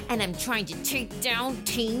friends, and I'm trying to take down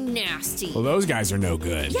Team Nasty. Well, those guys are no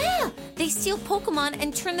good. Yeah, they steal Pokemon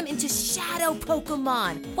and turn them into shadow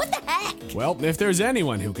Pokemon. What the heck? Well, if there's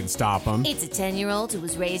anyone who can stop them. It's a 10-year-old who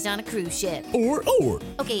was raised on a cruise ship. Or.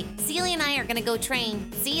 Okay, Sealy and I are gonna go train.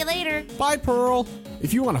 See you later. Bye, Pearl.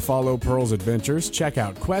 If you want to follow Pearl's adventures, check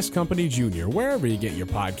out Quest Company Jr. wherever you get your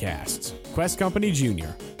podcasts. Quest Company Jr.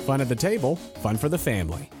 Fun at the table, fun for the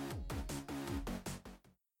family.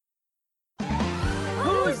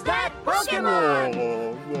 Who's that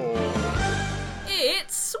Pokemon?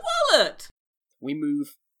 It's Swalot! We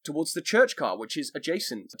move towards the church car, which is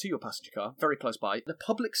adjacent to your passenger car, very close by. The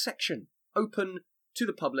public section, open to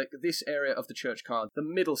the public, this area of the church car, the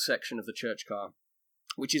middle section of the church car,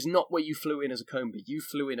 which is not where you flew in as a Combi. You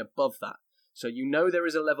flew in above that. So you know there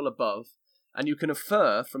is a level above, and you can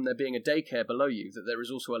infer from there being a daycare below you that there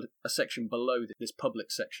is also a section below this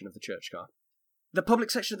public section of the church car. The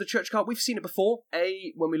public section of the church car, we've seen it before.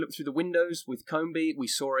 When we looked through the windows with Comby, we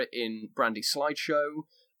saw it in Brandy's slideshow.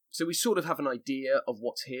 So we sort of have an idea of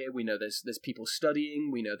what's here. We know there's people studying.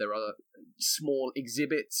 We know there are small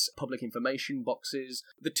exhibits, public information boxes.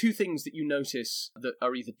 The two things that you notice that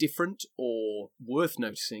are either different or worth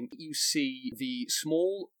noticing, you see the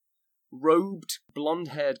small, robed,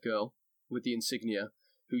 blonde-haired girl with the insignia,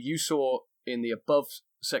 who you saw in the above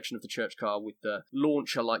section of the church car with the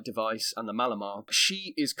launcher-like device and the Malamar.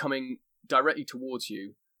 She is coming directly towards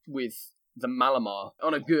you with the Malamar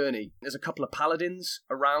on a gurney. There's a couple of paladins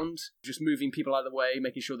around, just moving people out of the way,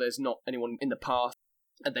 making sure there's not anyone in the path,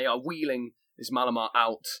 and they are wheeling this Malamar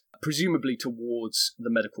out, presumably towards the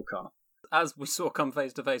medical car. As we saw come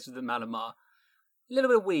face to face with the Malamar, a little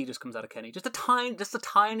bit of wee just comes out of Kenny, just the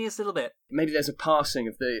tiniest little bit. Maybe there's a passing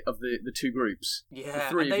of the two groups. Yeah, the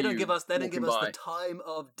three and they of don't you give us walking the time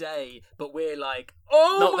of day, but we're like,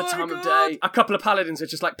 not the time of day. A couple of paladins are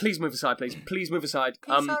just like, please move aside, please move aside.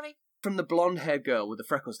 Sorry. From the blonde-haired girl with the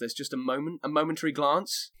freckles, there's just a momentary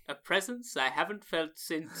glance. A presence I haven't felt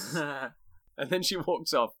since. And then she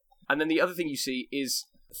walks off. And then the other thing you see is,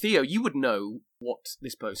 Theo, you would know what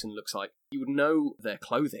this person looks like. You would know their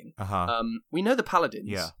clothing. Uh-huh. We know the paladins.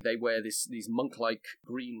 Yeah. They wear these monk-like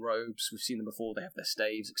green robes. We've seen them before. They have their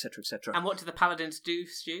staves, etc., etc. And what do the paladins do,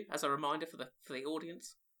 Stu, as a reminder for the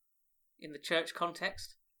audience? In the church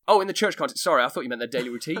context? Oh, in the church context. Sorry, I thought you meant their daily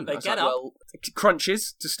routine. They get up. Well,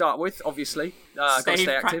 crunches to start with, obviously. Gotta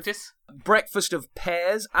stay active. Practice. Breakfast of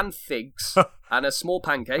pears and figs and a small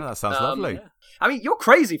pancake. Oh, that sounds lovely. Yeah. I mean, you're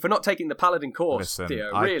crazy for not taking the paladin course, Listen,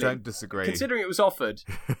 Theo. I Really, don't disagree. Considering it was offered,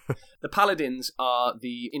 the paladins are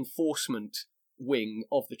the enforcement wing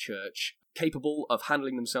of the church, capable of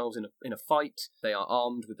handling themselves in a fight. They are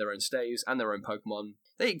armed with their own staves and their own Pokemon.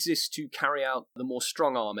 They exist to carry out the more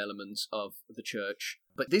strong arm elements of the church.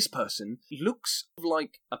 But this person looks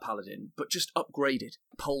like a paladin, but just upgraded.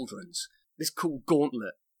 Pauldrons. This cool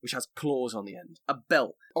gauntlet, which has claws on the end. A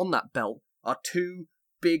belt. On that belt are two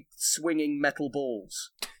big swinging metal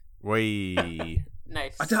balls. Wee.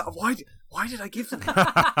 Nice. Why did I give them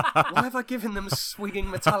that? Why have I given them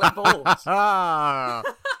swinging metallic balls?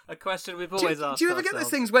 A question we've always asked. Do you ever get those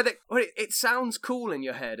ourselves. things where it sounds cool in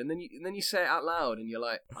your head, and then you say it out loud, and you're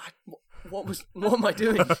like, what am I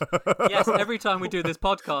doing? Yes, every time we do this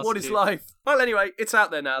podcast. What is life? Well, anyway, it's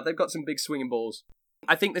out there now. They've got some big swinging balls.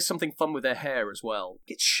 I think there's something fun with their hair as well.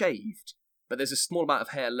 It's shaved, but there's a small amount of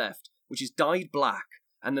hair left, which is dyed black,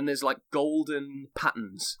 and then there's like golden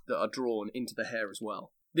patterns that are drawn into the hair as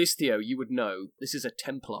well. This, Theo, you would know, this is a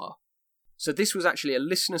Templar. So this was actually a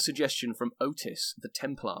listener suggestion from Otis, the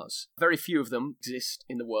Templars. Very few of them exist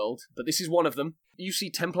in the world, but this is one of them. You see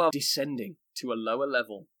Templar descending to a lower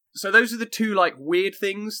level. So those are the two, weird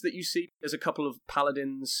things that you see. There's a couple of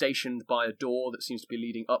paladins stationed by a door that seems to be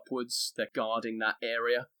leading upwards. They're guarding that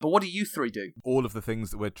area. But what do you three do? All of the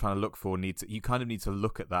things that we're trying to look for you kind of need to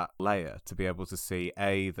look at that layer to be able to see,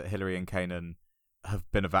 A, that Hillary and Kanan have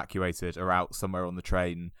been evacuated, are out somewhere on the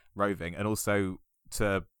train roving, and also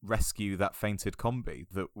to rescue that fainted combi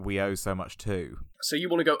that we owe so much to. So you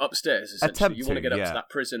want to go upstairs, essentially. You want to get up to that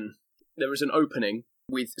prison. There is an opening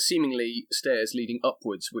with seemingly stairs leading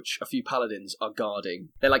upwards, which a few paladins are guarding.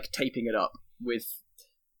 They're taping it up with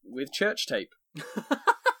church tape.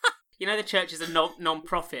 You know the church is a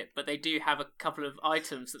non-profit, but they do have a couple of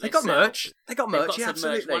items that they got sell. merch. They got merch, They've got some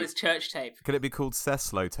absolutely. merch. One is church tape. Could it be called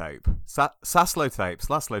Saslo tape? Saslo tape,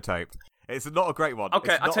 Slaslo tape. It's not a great one.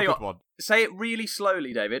 Okay, I'll tell you what. Say it really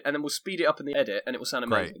slowly, David, and then we'll speed it up in the edit, and it will sound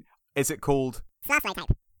amazing. Great. Is it called Slaslo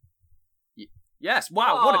tape? Yes,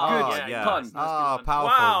 wow, what a good pun. Powerful.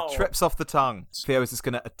 Wow. Trips off the tongue. Theo is just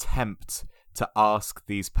going to attempt to ask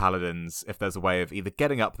these paladins if there's a way of either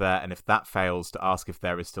getting up there, and if that fails, to ask if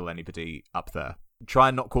there is still anybody up there. Try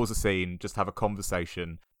and not cause a scene, just have a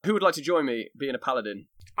conversation. Who would like to join me being a paladin?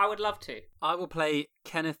 I would love to. I will play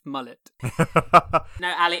Kenneth Mullet.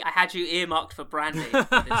 No, Ali, I had you earmarked for Brandy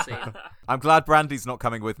for this scene. I'm glad Brandy's not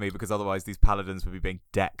coming with me, because otherwise these paladins would be being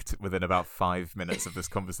decked within about 5 minutes of this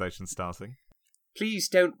conversation starting. Please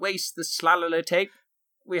don't waste the Slalolo tape.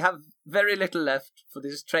 We have very little left for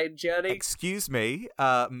this train journey. Excuse me,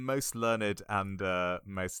 most learned and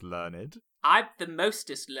most learned. I'm the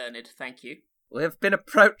mostest learned, thank you. We have been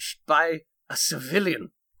approached by a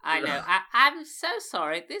civilian. I know. I'm so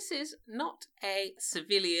sorry. This is not a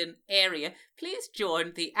civilian area. Please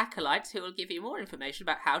join the acolytes who will give you more information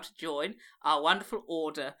about how to join our wonderful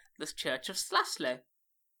order, the Church of Slaslo.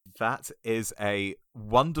 That is a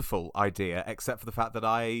wonderful idea, except for the fact that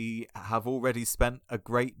I have already spent a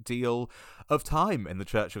great deal of time in the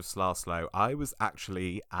Church of Slaslow. I was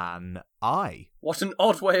actually an eye. What an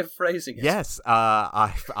odd way of phrasing it. Yes,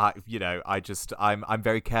 I'm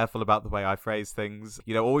very careful about the way I phrase things.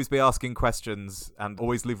 Always be asking questions and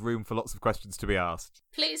always leave room for lots of questions to be asked.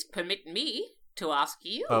 Please permit me to ask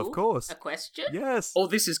you of course. A question. Yes. Oh,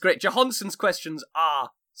 this is great. Johannsson's questions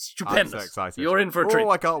are stupendous. I'm so excited. You're in for a treat. Oh,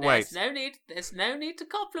 I can't wait. There's no need to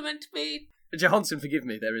compliment me. Johansson, forgive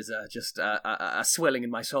me. There is just a swelling in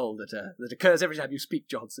my soul that occurs every time you speak,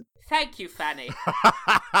 Johansson. Thank you, Fanny.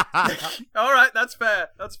 All right, that's fair.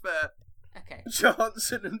 Okay.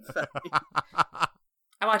 Johansson and Fanny.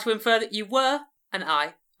 Am I to infer that you were an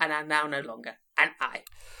eye and are now no longer an eye?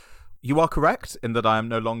 You are correct in that I am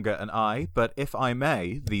no longer an eye, but if I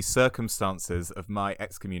may, the circumstances of my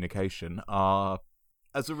excommunication are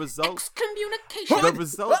as a result. Excommunication. The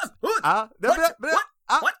result.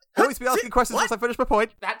 Always be asking questions once I finish my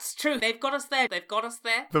point. That's true. They've got us there.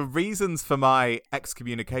 The reasons for my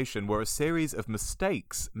excommunication were a series of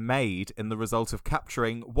mistakes made in the result of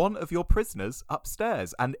capturing one of your prisoners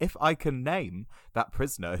upstairs. And if I can name that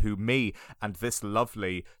prisoner who me and this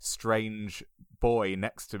lovely, strange boy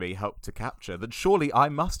next to me helped to capture, then surely I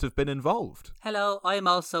must have been involved. Hello, I'm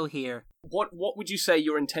also here. What would you say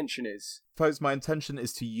your intention is? I suppose my intention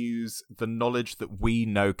is to use the knowledge that we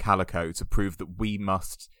know Calico to prove that we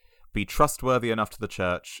must be trustworthy enough to the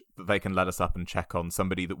church that they can let us up and check on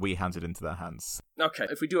somebody that we handed into their hands. Okay,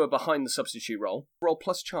 if we do a behind the substitute roll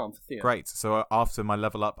plus charm for Theo. Great, so after my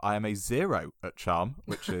level up, I am a 0 at charm,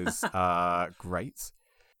 which is great.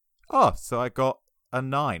 Oh, so I got a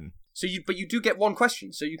 9. But you do get one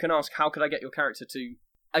question, so you can ask, how could I get your character to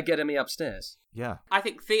get me upstairs? Yeah. I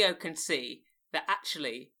think Theo can see that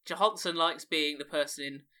actually Johansson likes being the person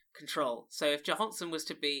in control. So if Johansson was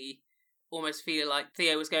to almost feel like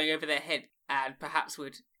Theo was going over their head and perhaps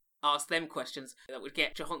would ask them questions that would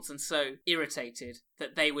get Johansson so irritated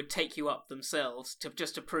that they would take you up themselves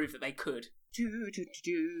just to prove that they could.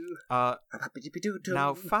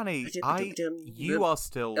 Now, Fanny, you are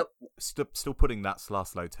still putting that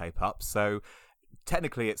Slaslow tape up, so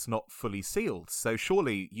technically it's not fully sealed. So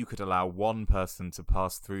surely you could allow one person to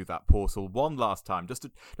pass through that portal one last time, just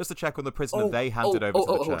to check on the prisoner they handed over to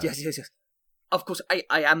the church. Yes. Of course, I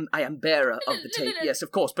am bearer of the tape. Yes,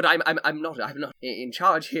 of course, but I'm not in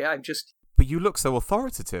charge here. I'm just. But you look so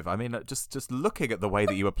authoritative. I mean, just looking at the way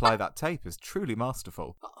that you apply that tape is truly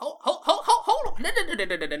masterful. Hold on. No.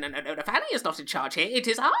 Fanny is not in charge here. It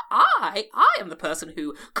is I am the person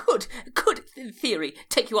who could, in theory,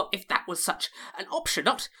 take you up if that was such an option,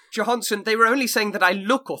 not... Johansson, they were only saying that I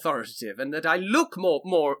look authoritative and that I look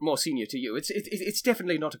more senior to you. It's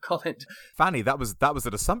definitely not a comment. Fanny, that was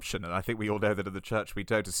an assumption, and I think we all know that in the church we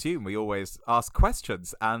don't assume. We always ask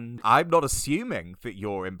questions, and I'm not assuming that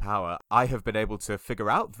you're in power. I have been able to figure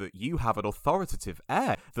out that you have an authoritative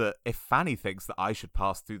air, that if Fanny thinks that I should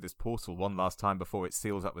pass through this portal one last time before it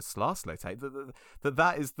seals up with Slaslow tape,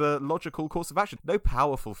 that is the logical course of action. No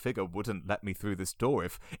powerful figure wouldn't let me through this door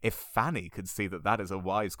if Fanny could see that is a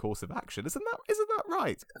wise course of action. Isn't that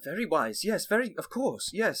right? Very wise, yes, of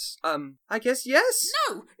course, yes. I guess yes?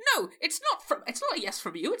 No, it's not a yes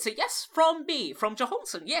from you, it's a yes from me, from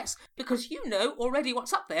Johansson, yes, because you know already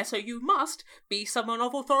what's up there, so you must be someone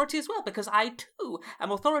of authority as well, because I too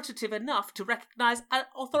am authoritative enough to recognise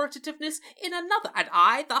authoritativeness in another, and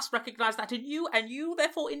I thus recognise that in you, and you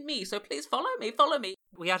therefore in me, so please follow me.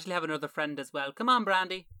 We actually have another friend as well. Come on,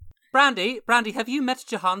 Brandy. Brandy, have you met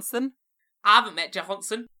Johansson? I haven't met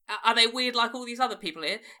Johansson. Are they weird like all these other people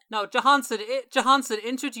here? No, Johansson,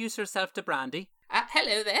 introduce yourself to Brandy.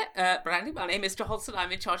 Hello there, Brandy. My name is Johansson.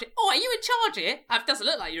 I'm in charge here. Oh, are you in charge here? It doesn't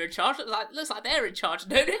look like you're in charge. Looks like they're in charge.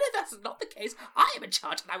 No, that's not the case. I am in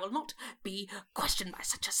charge, and I will not be questioned by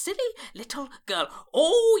such a silly little girl.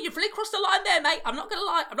 Oh, you've really crossed the line there, mate. I'm not gonna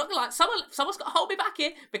lie. Someone's got to hold me back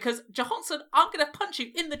here, because Johansson, I'm gonna punch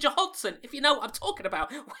you in the Johansson, if you know what I'm talking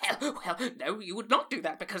about. Well, no, you would not do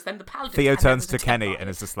that, because then the paladin... Theo turns to Kenny and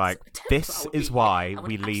is just like, this is why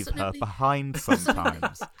we leave her behind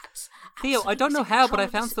sometimes. Theo, I don't know how, but I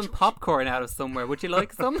found some popcorn out of somewhere. Would you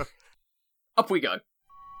like some? Up we go.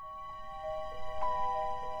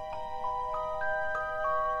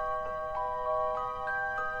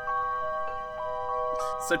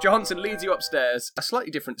 So Johansson leads you upstairs. A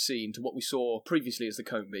slightly different scene to what we saw previously as the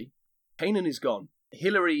Comby. Kanan is gone.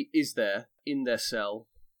 Hillary is there, in their cell,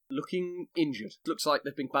 looking injured. Looks like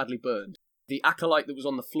they've been badly burned. The acolyte that was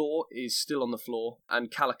on the floor is still on the floor,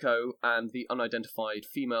 and Calico and the unidentified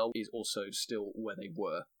female is also still where they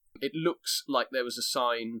were. It looks like there was a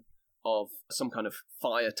sign of some kind of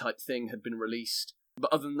fire type thing had been released.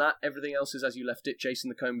 But other than that, everything else is as you left it. Jason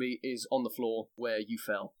the Combi is on the floor where you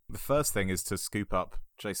fell. The first thing is to scoop up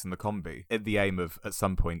Jason the Combi, in the aim of, at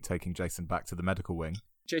some point, taking Jason back to the medical wing.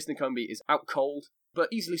 Jason the Combi is out cold, but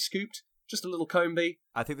easily scooped. Just a little Combi.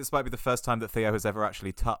 I think this might be the first time that Theo has ever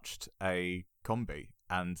actually touched a Combi,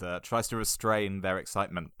 and tries to restrain their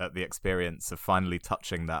excitement at the experience of finally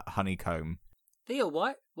touching that honeycomb. Theo,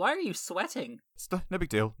 why are you sweating? No big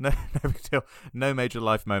deal. No big deal. No major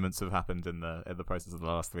life moments have happened in the process of the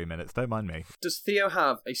last 3 minutes. Don't mind me. Does Theo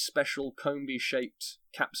have a special Combi-shaped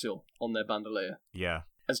capsule on their bandolier? Yeah.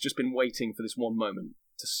 Has just been waiting for this one moment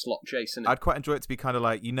to slot Jason in. I'd quite enjoy it to be kind of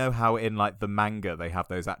like, you know how in like the manga they have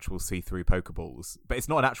those actual see-through Pokeballs, but it's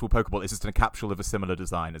not an actual Pokeball, it's just a capsule of a similar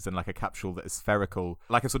design, as in like a capsule that is spherical,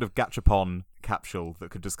 like a sort of Gachapon capsule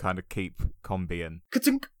that could just kind of keep Combi in.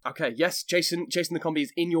 Ka-tink! Okay, yes, Jason the Combi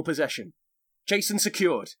is in your possession. Jason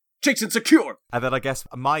secured. Jason secure! And then I guess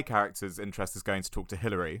my character's interest is going to talk to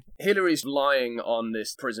Hillary. Hillary's lying on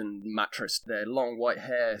this prison mattress. Their long white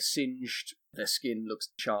hair singed. Their skin looks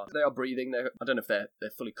charred. They are breathing. I don't know if they're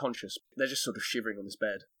fully conscious. They're just sort of shivering on this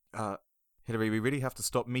bed. Hillary, we really have to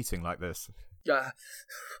stop meeting like this.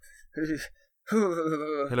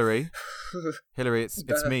 Hillary,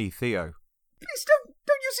 it's me, Theo. Please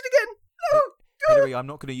don't use it again. No. Hillary, I'm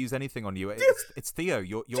not going to use anything on you. It's Theo,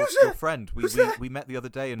 your friend. We met the other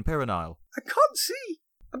day in Piranile. I can't see.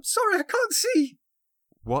 I'm sorry, I can't see.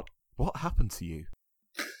 What happened to you?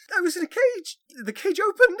 I was in a cage. The cage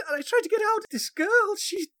opened, and I tried to get out. This girl,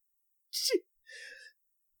 she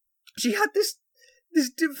had this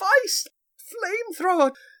device,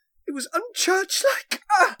 flamethrower. It was unchurch-like.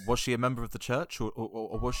 Was she a member of the church, or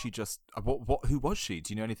was she just who was she?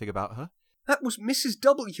 Do you know anything about her? That was Mrs.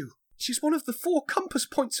 W. She's one of the 4 compass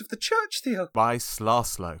points of the church, Theo. By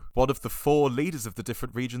Slaslow, one of the 4 leaders of the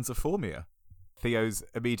different regions of Formia. Theo's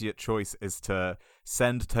immediate choice is to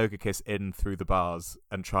send Togekiss in through the bars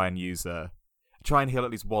and try and heal at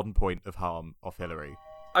least 1 point of harm off Hillary.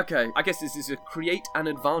 Okay, I guess this is a create an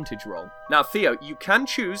advantage roll. Now, Theo, you can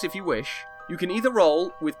choose if you wish. You can either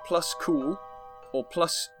roll with plus cool or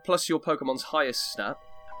plus your Pokemon's highest stat,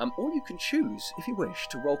 or you can choose, if you wish,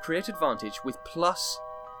 to roll create advantage with plus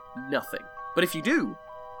nothing. But if you do,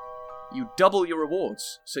 you double your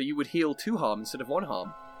rewards, so you would heal 2 harm instead of 1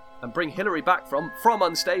 harm, and bring Hillary back from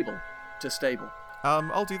unstable to stable.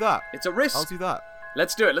 I'll do that. It's a risk. I'll do that.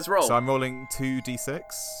 Let's do it. Let's roll. So I'm rolling 2d6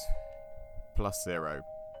 plus 0.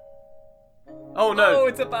 Oh no! Oh,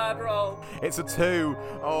 it's a bad roll. It's a 2.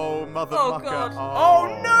 Oh, mother Oh, mucker. God.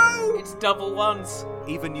 Oh no! It's double ones.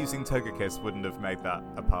 Even using Togekiss wouldn't have made that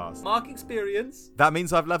a pass. Mark experience. That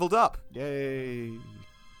means I've leveled up. Yay!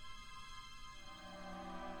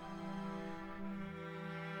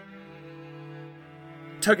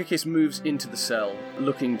 Togekiss moves into the cell,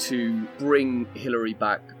 looking to bring Hillary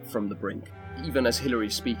back from the brink. Even as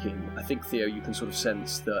Hillary's speaking, I think, Theo, you can sort of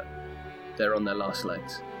sense that they're on their last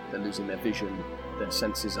legs. They're losing their vision, their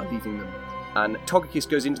senses are leaving them. And Togekiss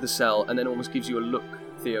goes into the cell and then almost gives you a look,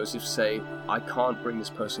 Theo, as if to say, I can't bring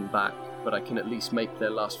this person back, but I can at least make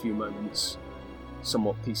their last few moments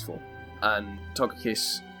somewhat peaceful. And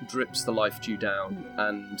Togekiss drips the life dew down,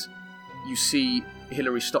 and you see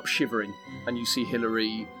Hillary stop shivering, and you see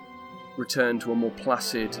Hillary return to a more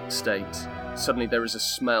placid state. Suddenly there is a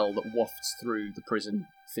smell that wafts through the prison,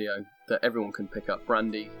 Theo, that everyone can pick up.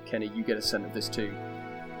 Brandy, Kenny, you get a scent of this too.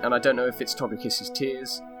 And I don't know if it's Togekiss's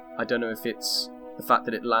tears, I don't know if it's the fact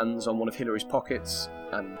that it lands on one of Hillary's pockets,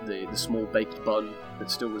 and the small baked bun that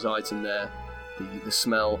still resides in there. The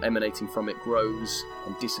smell emanating from it grows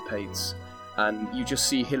and dissipates, and you just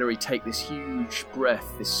see Hillary take this huge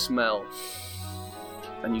breath, this smell,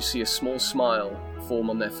 and you see a small smile form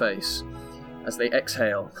on their face as they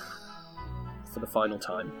exhale for the final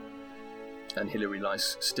time. And Hillary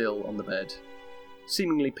lies still on the bed,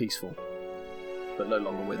 seemingly peaceful, but no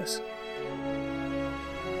longer with us.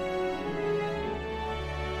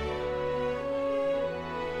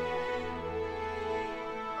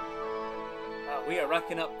 We are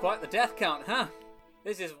racking up quite the death count, huh?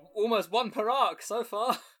 This is almost 1 per arc so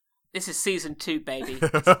far. This is season 2, baby.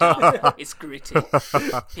 It's dark. It's gritty.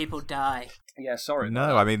 People die. Yeah, sorry.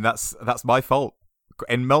 No, I mean, that's my fault.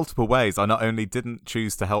 In multiple ways, I not only didn't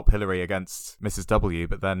choose to help Hillary against Mrs. W,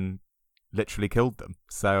 but then literally killed them.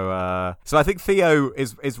 So I think Theo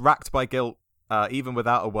is racked by guilt, even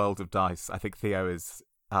without a world of dice. I think Theo is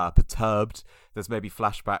perturbed. There's maybe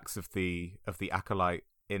flashbacks of the acolyte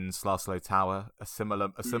in Slaslow Tower, a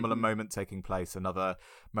similar moment taking place, another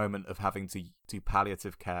moment of having to do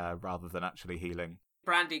palliative care rather than actually healing.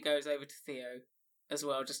 Brandy goes over to Theo as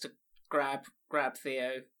well, just to grab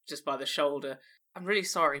Theo just by the shoulder. I'm really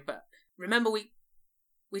sorry, but remember we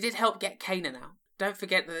did help get Kanan out. Don't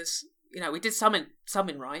forget that there's, we did summon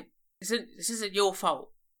right. This isn't your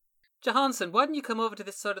fault. Johansson, why don't you come over to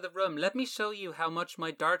this side of the room? Let me show you how much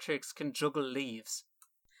my Dartrix can juggle leaves.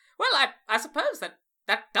 Well, I suppose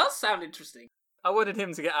that does sound interesting. I wanted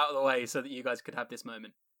him to get out of the way so that you guys could have this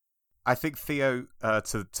moment. I think Theo,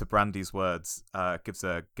 to Brandy's words, gives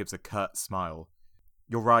a curt smile.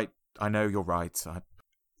 You're right. I know you're right.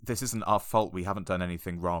 This isn't our fault. We haven't done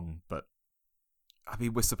anything wrong. But I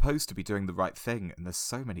mean, we're supposed to be doing the right thing, and there's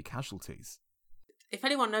so many casualties. If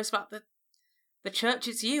anyone knows about the church,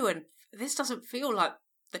 it's you. And this doesn't feel like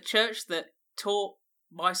the church that taught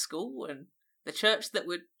my school, and the church that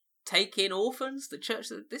would take in orphans. The church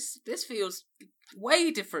that this feels way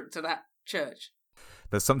different to that church.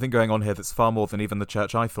 There's something going on here that's far more than even the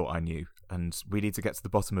church I thought I knew, and we need to get to the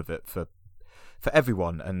bottom of it for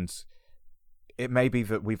everyone. And it may be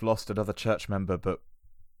that we've lost another church member, but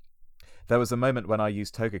there was a moment when I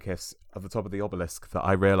used Togekiss at the top of the obelisk that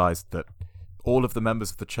I realised that all of the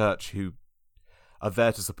members of the church who are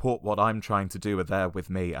there to support what I'm trying to do are there with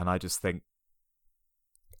me, and I just think,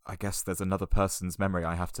 I guess there's another person's memory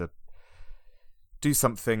I have to do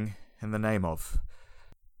something in the name of.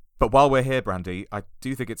 But while we're here, Brandy, I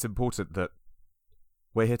do think it's important that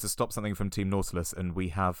we're here to stop something from Team Nautilus, and we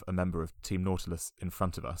have a member of Team Nautilus in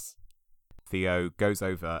front of us. Theo goes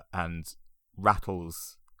over and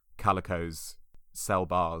rattles Calico's cell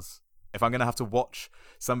bars. If I'm going to have to watch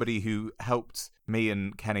somebody who helped me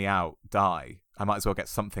and Kenny out die, I might as well get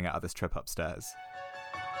something out of this trip upstairs.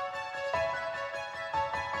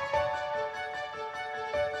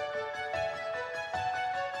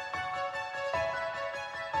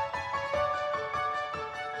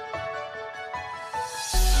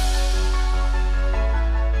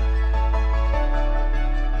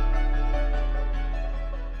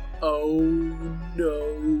 Oh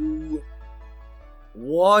no.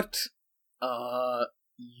 What are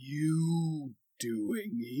you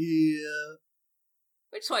doing here?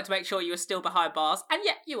 We just wanted to make sure you were still behind bars, and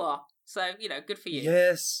yet you are. So, good for you.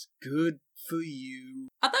 Yes, good for you.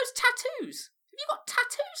 Are those tattoos? Have you got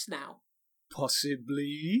tattoos now?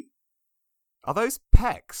 Possibly. Are those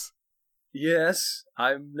pecs? Yes,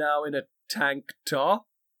 I'm now in a tank top,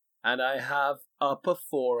 and I have upper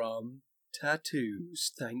forearm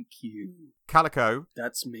tattoos, thank you. Calico.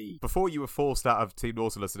 That's me. Before you were forced out of Team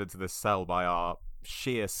Nautilus and into this cell by our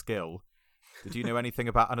sheer skill, did you know anything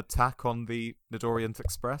about an attack on the Nidorient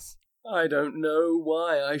Express? I don't know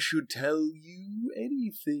why I should tell you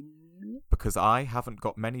anything. Because I haven't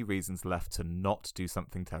got many reasons left to not do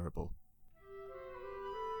something terrible.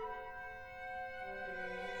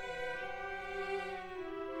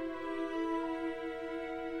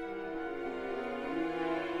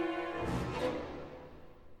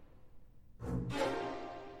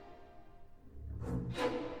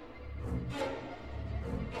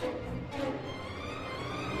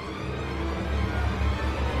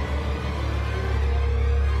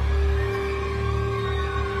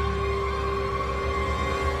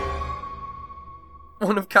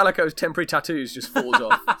 One of Calico's temporary tattoos just falls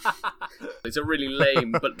off. It's a really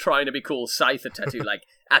lame, but trying to be cool Scyther tattoo, like,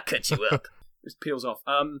 I'll cut you up. Just peels off.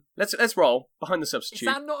 Let's roll behind the substitute.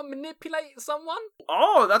 Is that not a manipulate someone?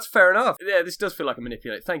 Oh, that's fair enough. Yeah, this does feel like a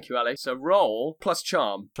manipulate. Thank you, Ali. So roll plus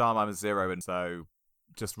charm. Charm, I'm a 0, and so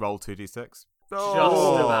just roll 2d6. Just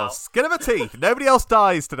about. Skin of a teeth. Nobody else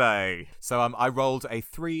dies today. So I rolled a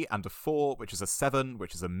 3 and a 4, which is a 7,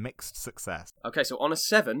 which is a mixed success. Okay, so on a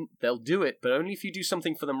 7, they'll do it, but only if you do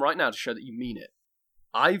something for them right now to show that you mean it.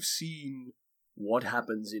 I've seen what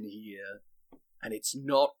happens in here, and it's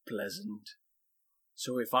not pleasant.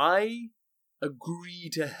 So if I agree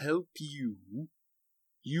to help you,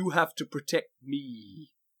 you have to protect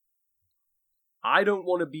me. I don't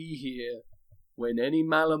want to be here when any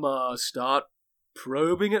Malamar start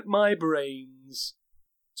probing at my brains.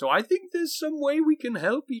 So I think there's some way we can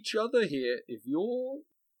help each other here. If you're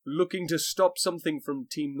looking to stop something from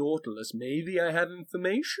Team Nautilus, maybe I have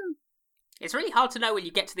information. It's really hard to know when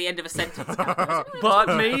you get to the end of a sentence.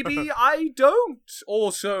 But maybe I don't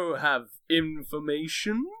also have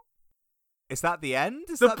information. Is that the end?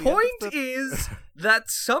 The point is that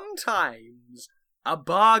sometimes a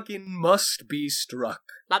bargain must be struck.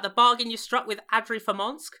 Like the bargain you struck with Adri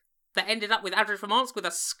Famonsk, that ended up with Adri Famonsk with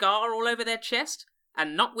a scar all over their chest,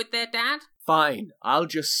 and not with their dad? Fine, I'll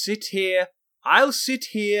just sit here. I'll sit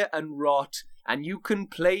here and rot, and you can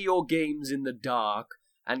play your games in the dark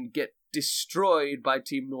and get destroyed by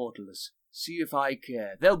Team Nautilus. See if I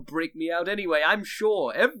care. They'll break me out anyway, I'm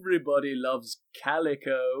sure. Everybody loves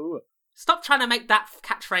Calico. Stop trying to make that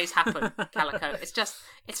catchphrase happen, Calico.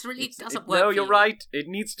 It really doesn't work. No, for you're you. right. It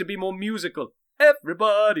needs to be more musical.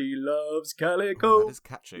 Everybody loves Calico. That is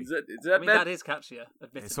catchy. Is that that is catchier,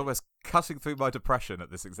 admittedly. It's almost cutting through my depression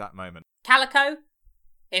at this exact moment. Calico,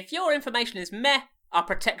 if your information is meh, our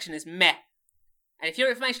protection is meh. And if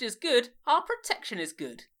your information is good, our protection is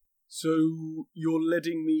good. So you're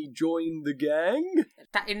letting me join the gang?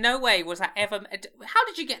 That in no way was that ever... How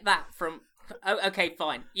did you get that from... Oh, okay,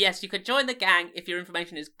 fine. Yes, you could join the gang if your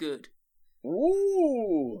information is good.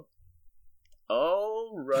 Ooh.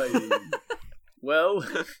 Alrighty. Well,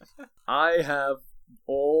 I have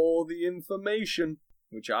all the information,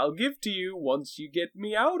 which I'll give to you once you get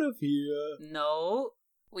me out of here. No,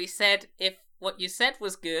 we said if what you said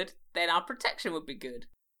was good, then our protection would be good.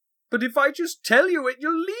 But if I just tell you it,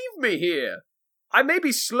 you'll leave me here. I may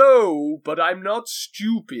be slow, but I'm not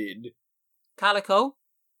stupid. Calico,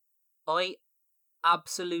 I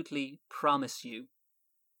absolutely promise you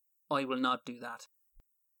I will not do that.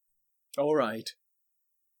 All right.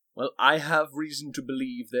 Well, I have reason to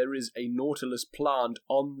believe there is a Nautilus plant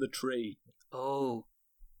on the tree. Oh,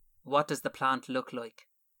 what does the plant look like?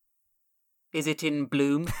 Is it in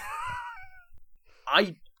bloom?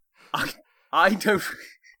 I don't...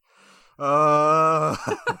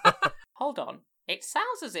 Hold on. It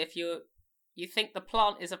sounds as if you think the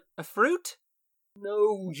plant is a fruit?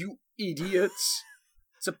 No, you idiots.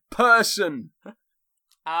 It's a person.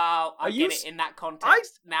 Oh, I get it in that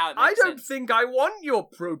context. Now it makes I don't sense. think I want your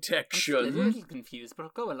I'm protection. still a little confused, but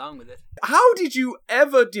I'll go along with it. How did you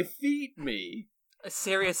ever defeat me? A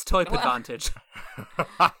serious type advantage.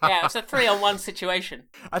 Yeah, it's a 3-on-1 situation.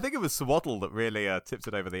 I think it was Swaddle that really tipped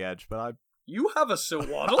it over the edge, but You have a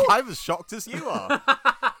Swaddle? I'm as shocked as you are.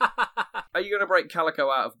 Are you going to break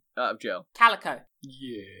Calico out of jail? Calico,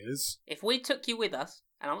 Yes. if we took you with us,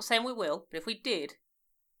 and I'm not saying we will, but if we did,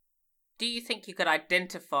 do you think you could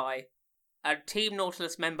identify a Team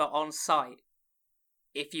Nautilus member on site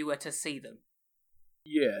if you were to see them?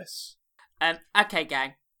 Yes. Okay,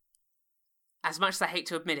 gang. As much as I hate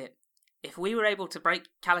to admit it, if we were able to break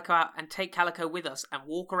Calico out and take Calico with us and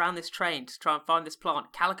walk around this train to try and find this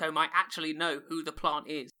plant, Calico might actually know who the plant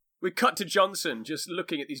is. We cut to Johnson just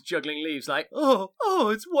looking at these juggling leaves like,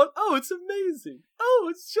 it's amazing. Oh,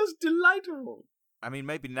 it's just delightful. I mean,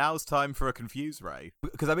 maybe now's time for a confuse ray.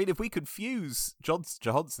 Because, I mean, if we confuse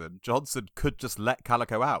Johnson could just let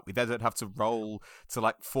Calico out. We then don't have to roll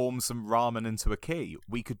to, form some ramen into a key.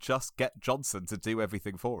 We could just get Johnson to do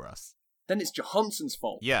everything for us. Then it's Johansson's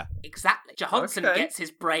fault. Yeah. Exactly. Johansson Okay. gets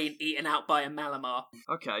his brain eaten out by a Malamar.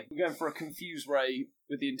 Okay. We're going for a confuse ray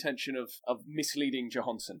with the intention of misleading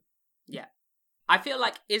Johansson. Yeah. I feel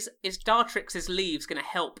like, is Dartrix's leaves going to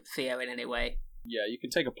help Theo in any way? Yeah, you can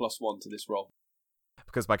take a +1 to this roll.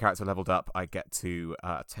 Because my character leveled up, I get to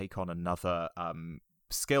take on another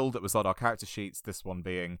skill that was on our character sheets, this one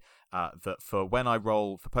being that for when I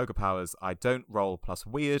roll for poker powers, I don't roll plus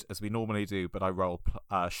weird as we normally do, but I roll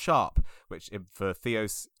sharp, which for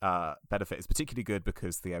Theo's benefit is particularly good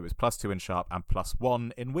because Theo is +2 in sharp and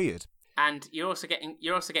 +1 in weird. And you're also getting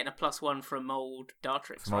a +1 from old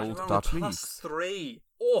Dartrix. From right? old Dartrix. +3.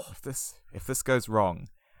 Oh, If this goes wrong,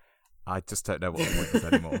 I just don't know what the point is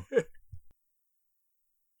anymore.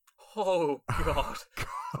 oh God.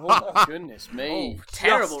 Oh my goodness me.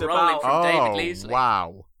 Terrible Just rolling about. from David Leasley.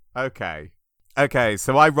 Wow. Okay,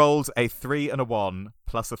 so I rolled a 3 and a 1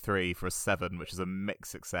 plus a 3 for a 7, which is a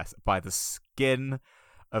mixed success by the skin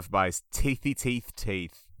of my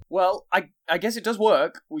teeth. Well, I guess it does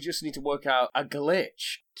work. We just need to work out a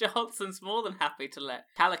glitch. Johansson's more than happy to let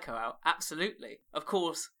Calico out, absolutely. Of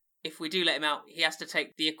course, if we do let him out, he has to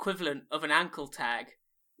take the equivalent of an ankle tag,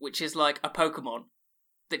 which is like a Pokemon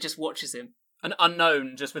that just watches him. An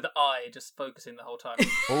unknown, just with the eye, just focusing the whole time.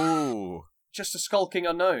 Ooh. Just a skulking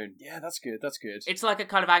unknown. Yeah, that's good. It's like a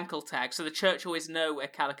kind of ankle tag, so the church always know where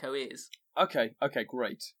Calico is. Okay,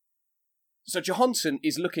 great. So Johansson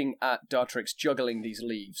is looking at Dartrix juggling these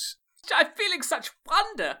leaves. I'm feeling such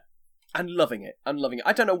wonder! And loving it.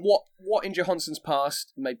 I don't know what in Johansson's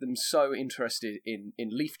past made them so interested in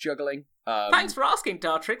leaf juggling. Thanks for asking,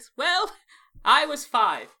 Dartrix. Well, I was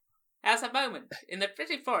 5. As a moment, in the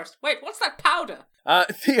pretty forest. Wait, what's that powder?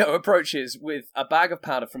 Theo approaches with a bag of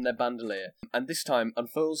powder from their bandolier, and this time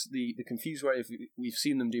unfurls the confused ray we've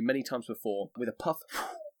seen them do many times before, with a puff,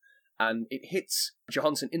 and it hits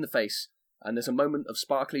Johansson in the face, and there's a moment of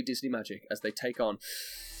sparkly Disney magic as they take on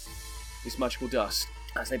this magical dust,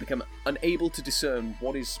 as they become unable to discern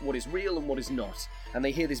what is real and what is not, and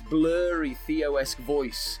they hear this blurry Theo-esque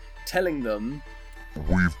voice telling them,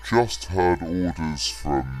 We've just heard orders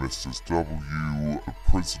from Mrs. W. The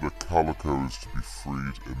prisoner Calico is to be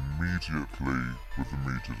freed immediately with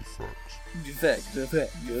immediate effect.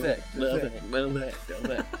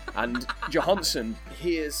 And Johansson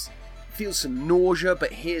feels some nausea,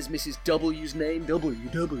 but hears Mrs. W's name,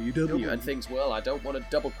 W, and thinks, well, I don't want to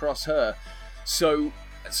double-cross her. So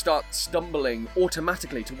starts stumbling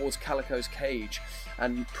automatically towards Calico's cage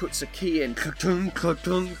and puts a key in,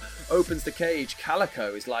 opens the cage.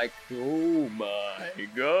 Calico is like, oh my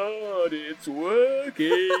god, it's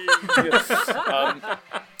working.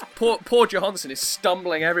 Poor Johansson is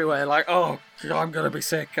stumbling everywhere like, oh, I'm going to be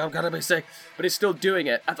sick. But he's still doing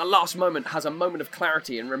it. At the last moment, has a moment of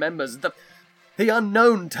clarity and remembers the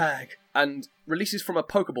unknown tag and releases from a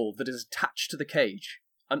Pokeball that is attached to the cage.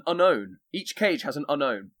 An unknown. Each cage has an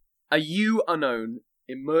unknown. A U unknown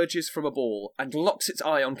emerges from a ball and locks its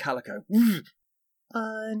eye on Calico.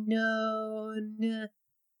 Unknown.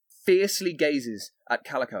 Fiercely gazes at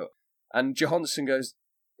Calico. And Johansson goes,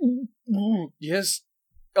 yes,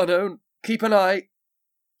 unknown. Keep an eye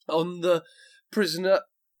on the prisoner.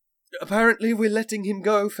 Apparently we're letting him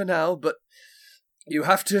go for now, but you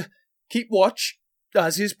have to keep watch,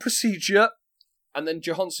 as is procedure. And then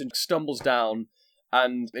Johansson stumbles down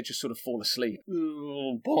and they just sort of fall asleep.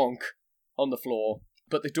 Bonk on the floor.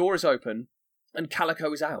 But the door is open and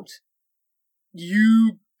Calico is out.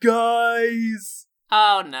 You guys!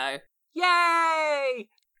 Oh no. Yay!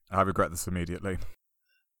 I regret this immediately.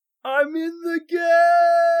 I'm in the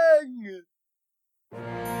gang!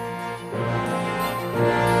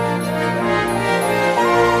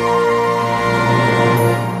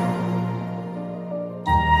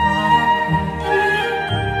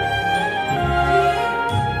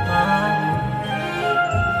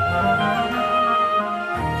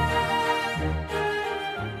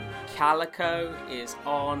 Calico is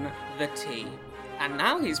on the team. And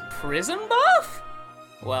now he's prison buff?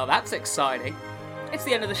 Well, that's exciting. It's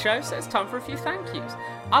the end of the show, so it's time for a few thank yous.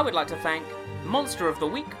 I would like to thank Monster of the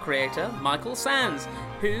Week creator Michael Sands,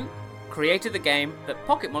 who created the game that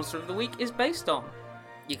Pocket Monster of the Week is based on.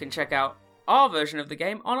 You can check out our version of the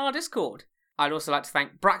game on our Discord. I'd also like to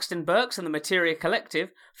thank Braxton Burks and the Materia Collective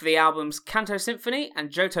for the albums Kanto Symphony and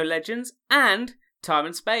Johto Legends and Time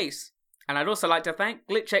and Space. And I'd also like to thank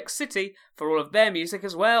GlitchX City for all of their music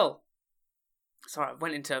as well. Sorry, I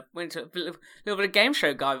went into a little bit of game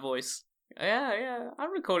show guy voice. Yeah,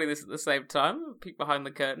 I'm recording this at the same time. Peek behind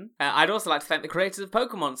the curtain. I'd also like to thank the creators of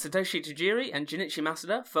Pokemon, Satoshi Tajiri and Junichi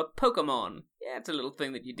Masuda, for Pokemon. Yeah, it's a little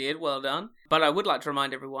thing that you did, well done. But I would like to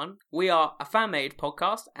remind everyone, we are a fan-made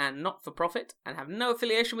podcast and not for profit, and have no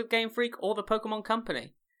affiliation with Game Freak or the Pokemon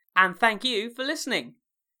Company. And thank you for listening.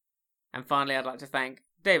 And finally, I'd like to thank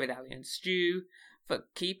David, Ali and Stu for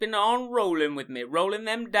keeping on rolling with me, rolling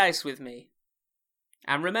them dice with me.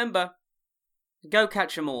 And remember, go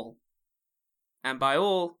catch 'em all. And by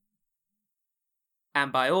all, I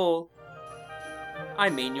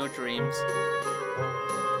mean your dreams.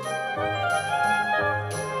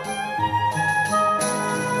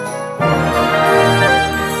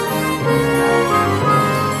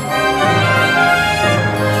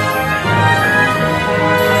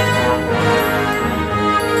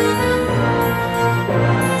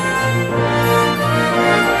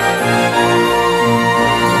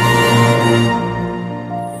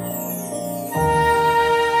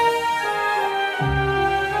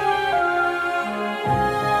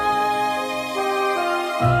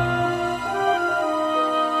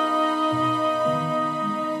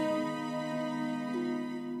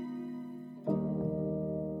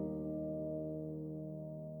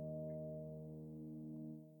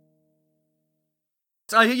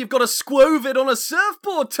 I hear you've got a Squovid on a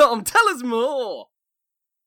surfboard, Tom. Tell us more.